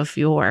based off of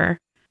your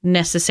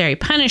necessary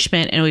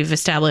punishment? And we've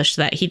established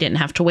that he didn't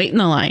have to wait in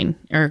the line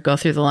or go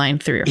through the line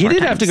 3 or 4 times. He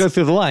did have to go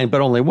through the line,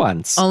 but only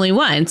once. Only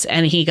once.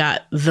 And he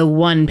got the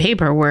one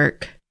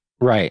paperwork.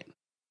 Right.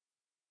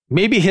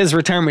 Maybe his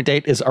retirement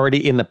date is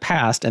already in the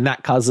past, and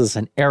that causes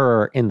an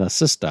error in the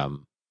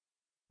system.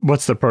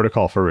 What's the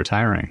protocol for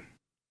retiring?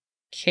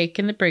 Cake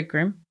in the break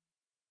room.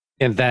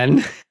 And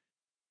then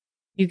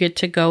you get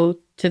to go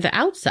to the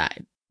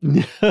outside.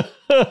 You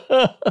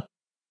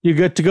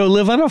get to go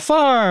live on a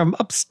farm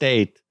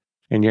upstate,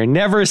 and you're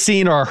never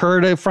seen or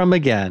heard from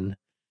again.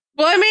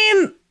 Well, I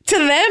mean, to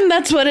them,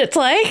 that's what it's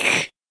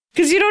like.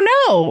 Because you don't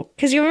know.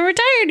 Because you haven't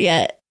retired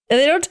yet. And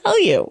they don't tell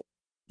you.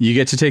 You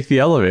get to take the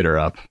elevator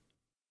up.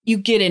 You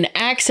get an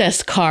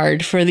access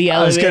card for the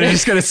elevator. I was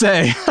just going to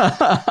say.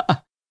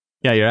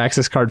 Yeah, your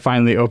access card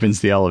finally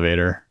opens the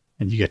elevator,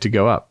 and you get to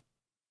go up.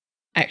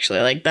 Actually,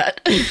 I like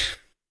that.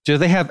 Do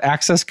they have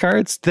access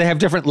cards? Do they have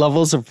different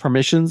levels of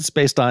permissions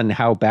based on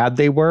how bad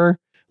they were?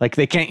 Like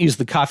they can't use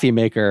the coffee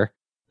maker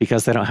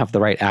because they don't have the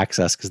right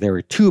access because they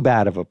were too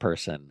bad of a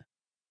person.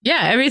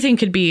 Yeah, everything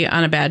could be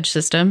on a badge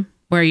system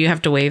where you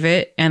have to wave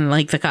it and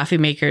like the coffee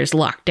maker is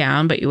locked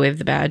down, but you wave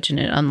the badge and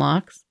it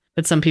unlocks.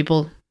 But some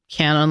people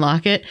can't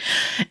unlock it.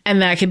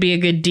 And that could be a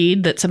good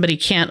deed that somebody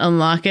can't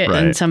unlock it.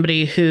 Right. And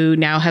somebody who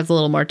now has a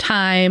little more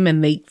time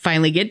and they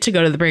finally get to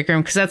go to the break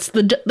room, because that's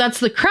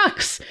the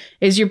crux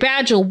is your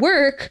badge will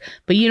work,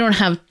 but you don't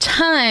have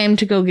time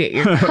to go get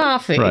your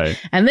coffee. Right.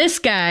 And this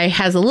guy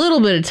has a little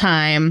bit of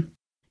time,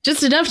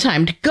 just enough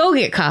time to go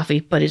get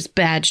coffee, but his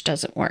badge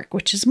doesn't work,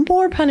 which is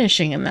more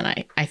punishing than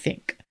I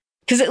think.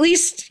 Because at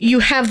least you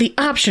have the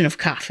option of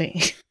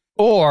coffee.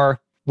 Or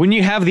when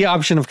you have the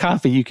option of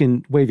coffee, you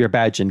can wave your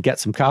badge and get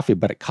some coffee,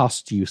 but it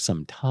costs you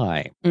some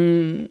time.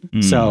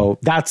 So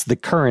that's the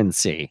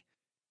currency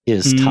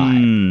is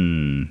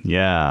time.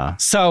 Yeah.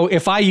 So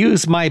if I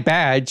use my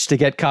badge to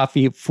get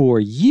coffee for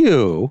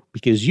you,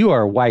 because you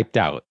are wiped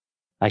out,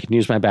 I can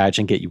use my badge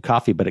and get you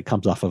coffee, but it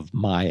comes off of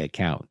my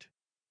account.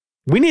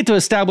 We need to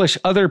establish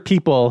other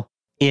people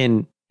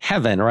in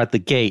heaven, or at the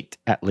gate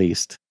at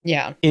least.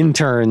 Yeah.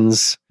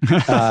 Interns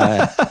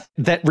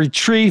that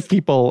retrieve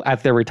people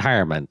at their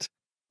retirement.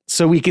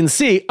 So we can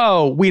see,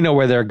 oh, we know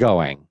where they're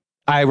going.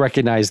 I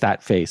recognize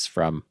that face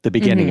from the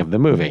beginning of the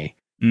movie.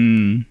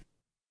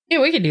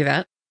 Yeah, we could do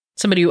that.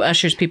 Somebody who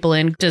ushers people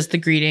in, does the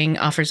greeting,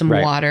 offers them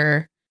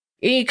water.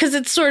 Because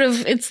it's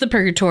the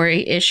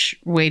purgatory-ish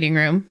waiting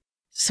room.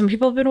 Some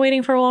people have been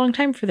waiting for a long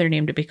time for their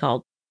name to be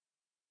called.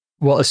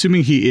 Well,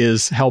 assuming he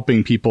is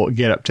helping people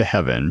get up to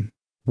heaven,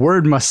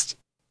 heaven must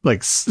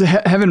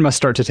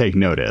start to take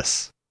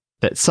notice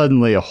that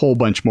suddenly a whole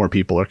bunch more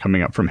people are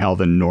coming up from hell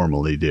than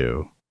normally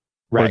do.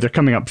 Right. Or they're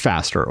coming up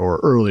faster or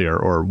earlier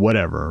or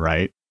whatever,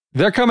 right?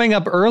 They're coming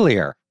up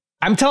earlier.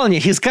 I'm telling you,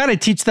 he's got to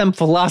teach them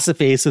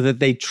philosophy so that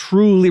they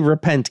truly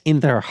repent in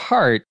their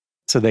heart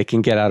so they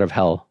can get out of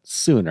hell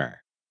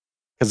sooner.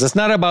 Because it's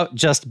not about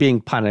just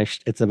being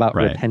punished. It's about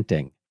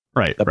repenting.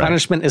 Right. The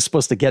punishment is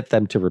supposed to get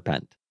them to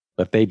repent.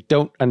 But they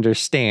don't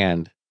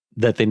understand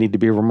that they need to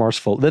be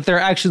remorseful, that their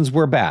actions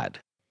were bad.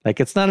 Like,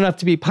 it's not enough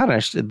to be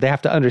punished. They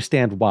have to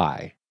understand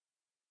why.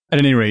 At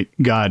any rate,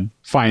 God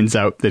finds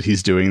out that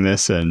he's doing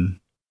this and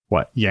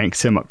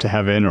yanks him up to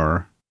heaven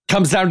or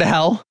comes down to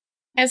hell.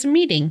 As a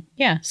meeting.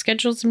 Yeah.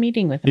 Schedules a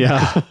meeting with him.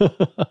 Yeah.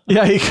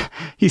 Yeah.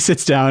 He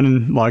sits down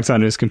and logs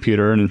onto his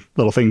computer and a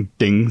little thing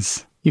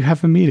dings. You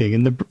have a meeting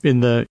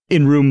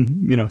in room,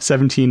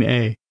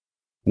 17A.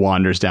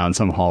 Wanders down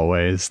some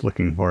hallways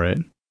looking for it.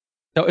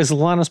 So is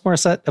Alanis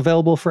Morissette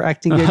available for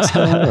acting gigs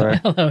still?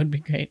 That would be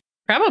great.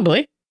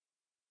 Probably.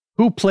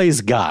 Who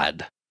plays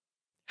God?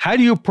 How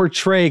do you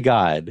portray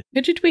God?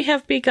 Who did we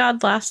have be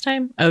God last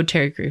time? Oh,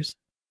 Terry Crews.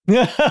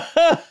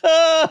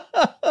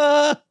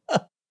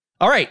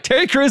 All right,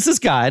 Terry Crews is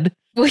God.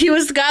 Well, he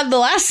was God the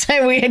last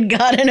time we had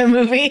God in a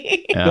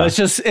movie. Yeah. But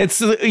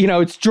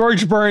it's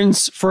George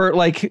Burns for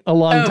like a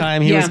long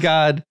time. He was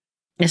God.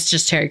 It's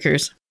just Terry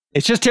Crews.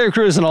 It's just Terry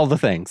Crews and all the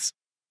things.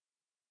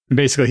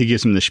 Basically, he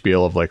gives him the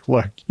spiel of like,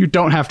 look, you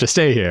don't have to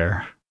stay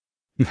here.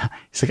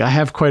 He's like, I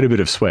have quite a bit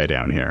of sway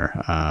down here.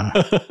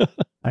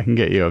 I can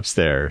get you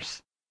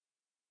upstairs.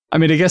 I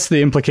mean, I guess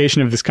the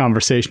implication of this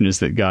conversation is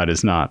that God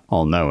is not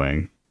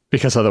all-knowing,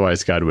 because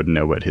otherwise God wouldn't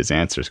know what his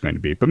answer is going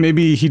to be. But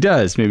maybe he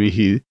does.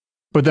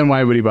 But then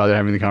why would he bother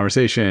having the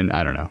conversation?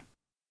 I don't know.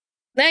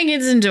 That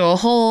gets into a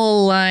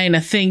whole line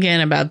of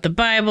thinking about the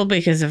Bible,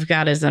 because if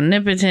God is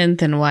omnipotent,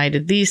 then why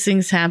did these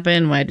things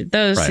happen? Why did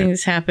those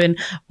things happen?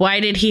 Why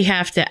did he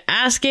have to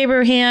ask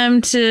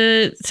Abraham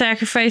to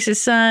sacrifice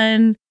his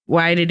son?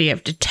 Why did he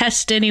have to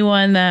test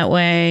anyone that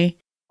way?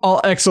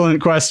 All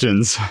excellent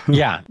questions.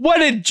 Yeah. What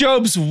did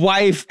Job's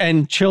wife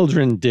and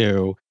children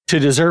do to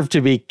deserve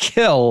to be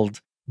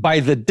killed by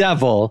the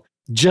devil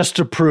just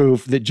to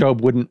prove that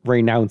Job wouldn't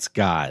renounce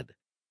God.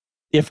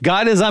 If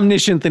God is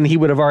omniscient, then he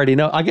would have already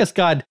known. I guess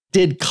God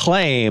did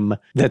claim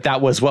that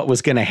that was what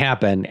was going to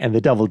happen, and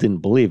the devil didn't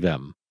believe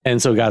him.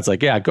 And so God's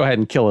like, yeah, go ahead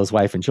and kill his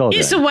wife and children.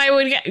 Yeah, so why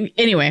would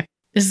anyway,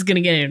 this is going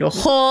to get into a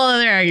whole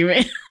other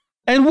argument.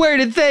 And where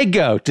did they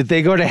go? Did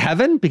they go to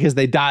heaven because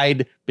they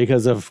died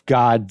because of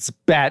God's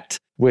bet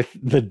with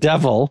the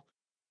devil?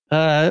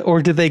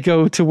 Or did they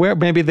go to where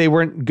maybe they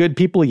weren't good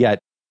people yet?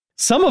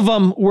 Some of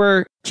them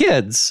were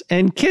kids,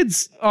 and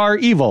kids are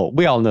evil.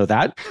 We all know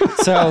that.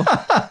 So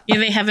yeah,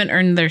 they haven't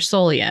earned their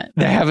soul yet.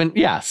 They haven't.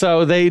 Yeah.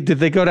 So did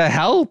they go to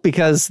hell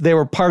because they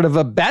were part of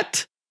a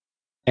bet?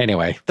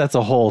 Anyway, that's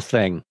a whole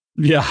thing.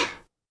 Yeah.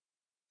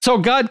 So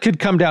God could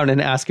come down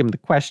and ask him the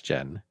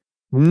question,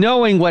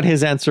 knowing what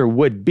his answer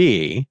would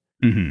be,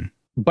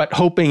 but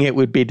hoping it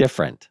would be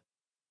different.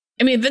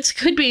 I mean, this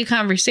could be a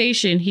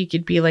conversation. He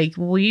could be like,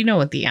 well, you know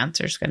what the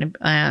answer's going to be.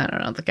 I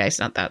don't know. The guy's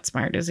not that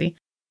smart, is he?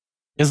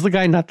 Is the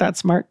guy not that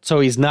smart? So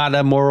he's not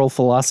a moral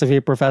philosophy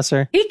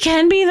professor? He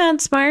can be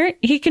that smart.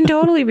 He can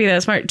totally be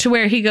that smart to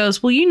where he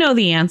goes, well, you know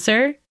the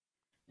answer.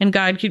 And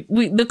God could,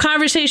 the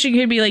conversation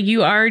could be like,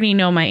 you already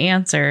know my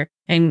answer.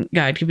 And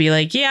God could be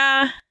like,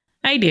 yeah,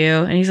 I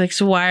do. And he's like,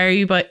 so why are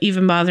you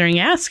even bothering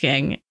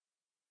asking?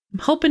 I'm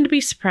hoping to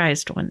be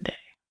surprised one day.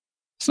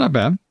 It's not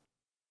bad.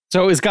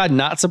 So is God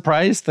not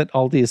surprised that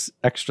all these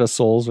extra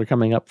souls are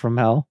coming up from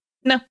hell?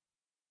 No.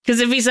 Because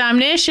if he's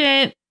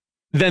omniscient,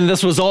 then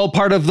this was all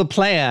part of the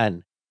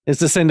plan, is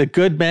to send a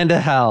good man to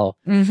hell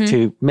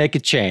to make a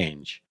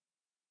change.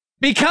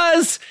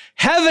 Because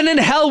heaven and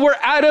hell were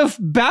out of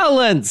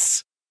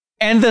balance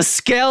and the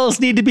scales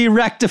need to be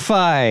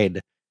rectified.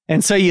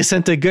 And so you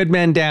sent a good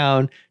man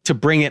down to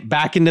bring it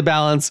back into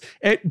balance.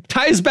 It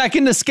ties back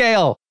into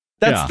scale.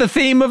 That's the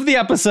theme of the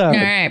episode.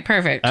 All right,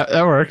 perfect.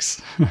 That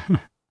works.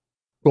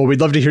 Well, we'd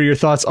love to hear your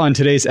thoughts on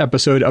today's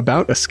episode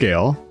about a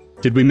scale.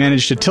 Did we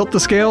manage to tilt the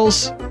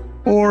scales?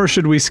 Or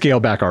should we scale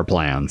back our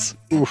plans?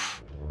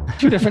 Oof.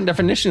 Two different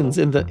definitions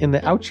in the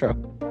outro.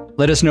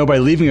 Let us know by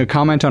leaving a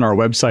comment on our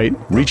website,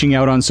 reaching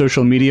out on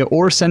social media,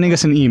 or sending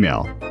us an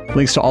email.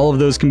 Links to all of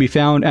those can be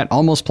found at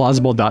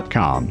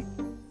almostplausible.com.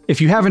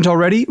 If you haven't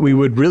already, we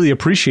would really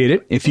appreciate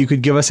it if you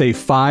could give us a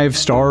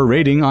 5-star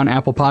rating on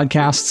Apple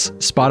Podcasts,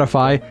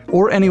 Spotify,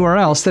 or anywhere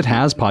else that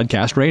has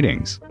podcast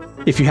ratings.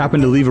 If you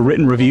happen to leave a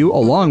written review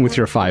along with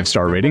your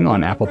 5-star rating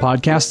on Apple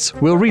Podcasts,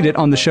 we'll read it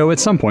on the show at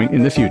some point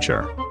in the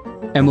future.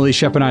 Emily,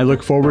 Shep, and I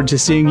look forward to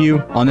seeing you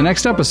on the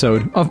next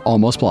episode of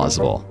Almost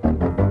Plausible.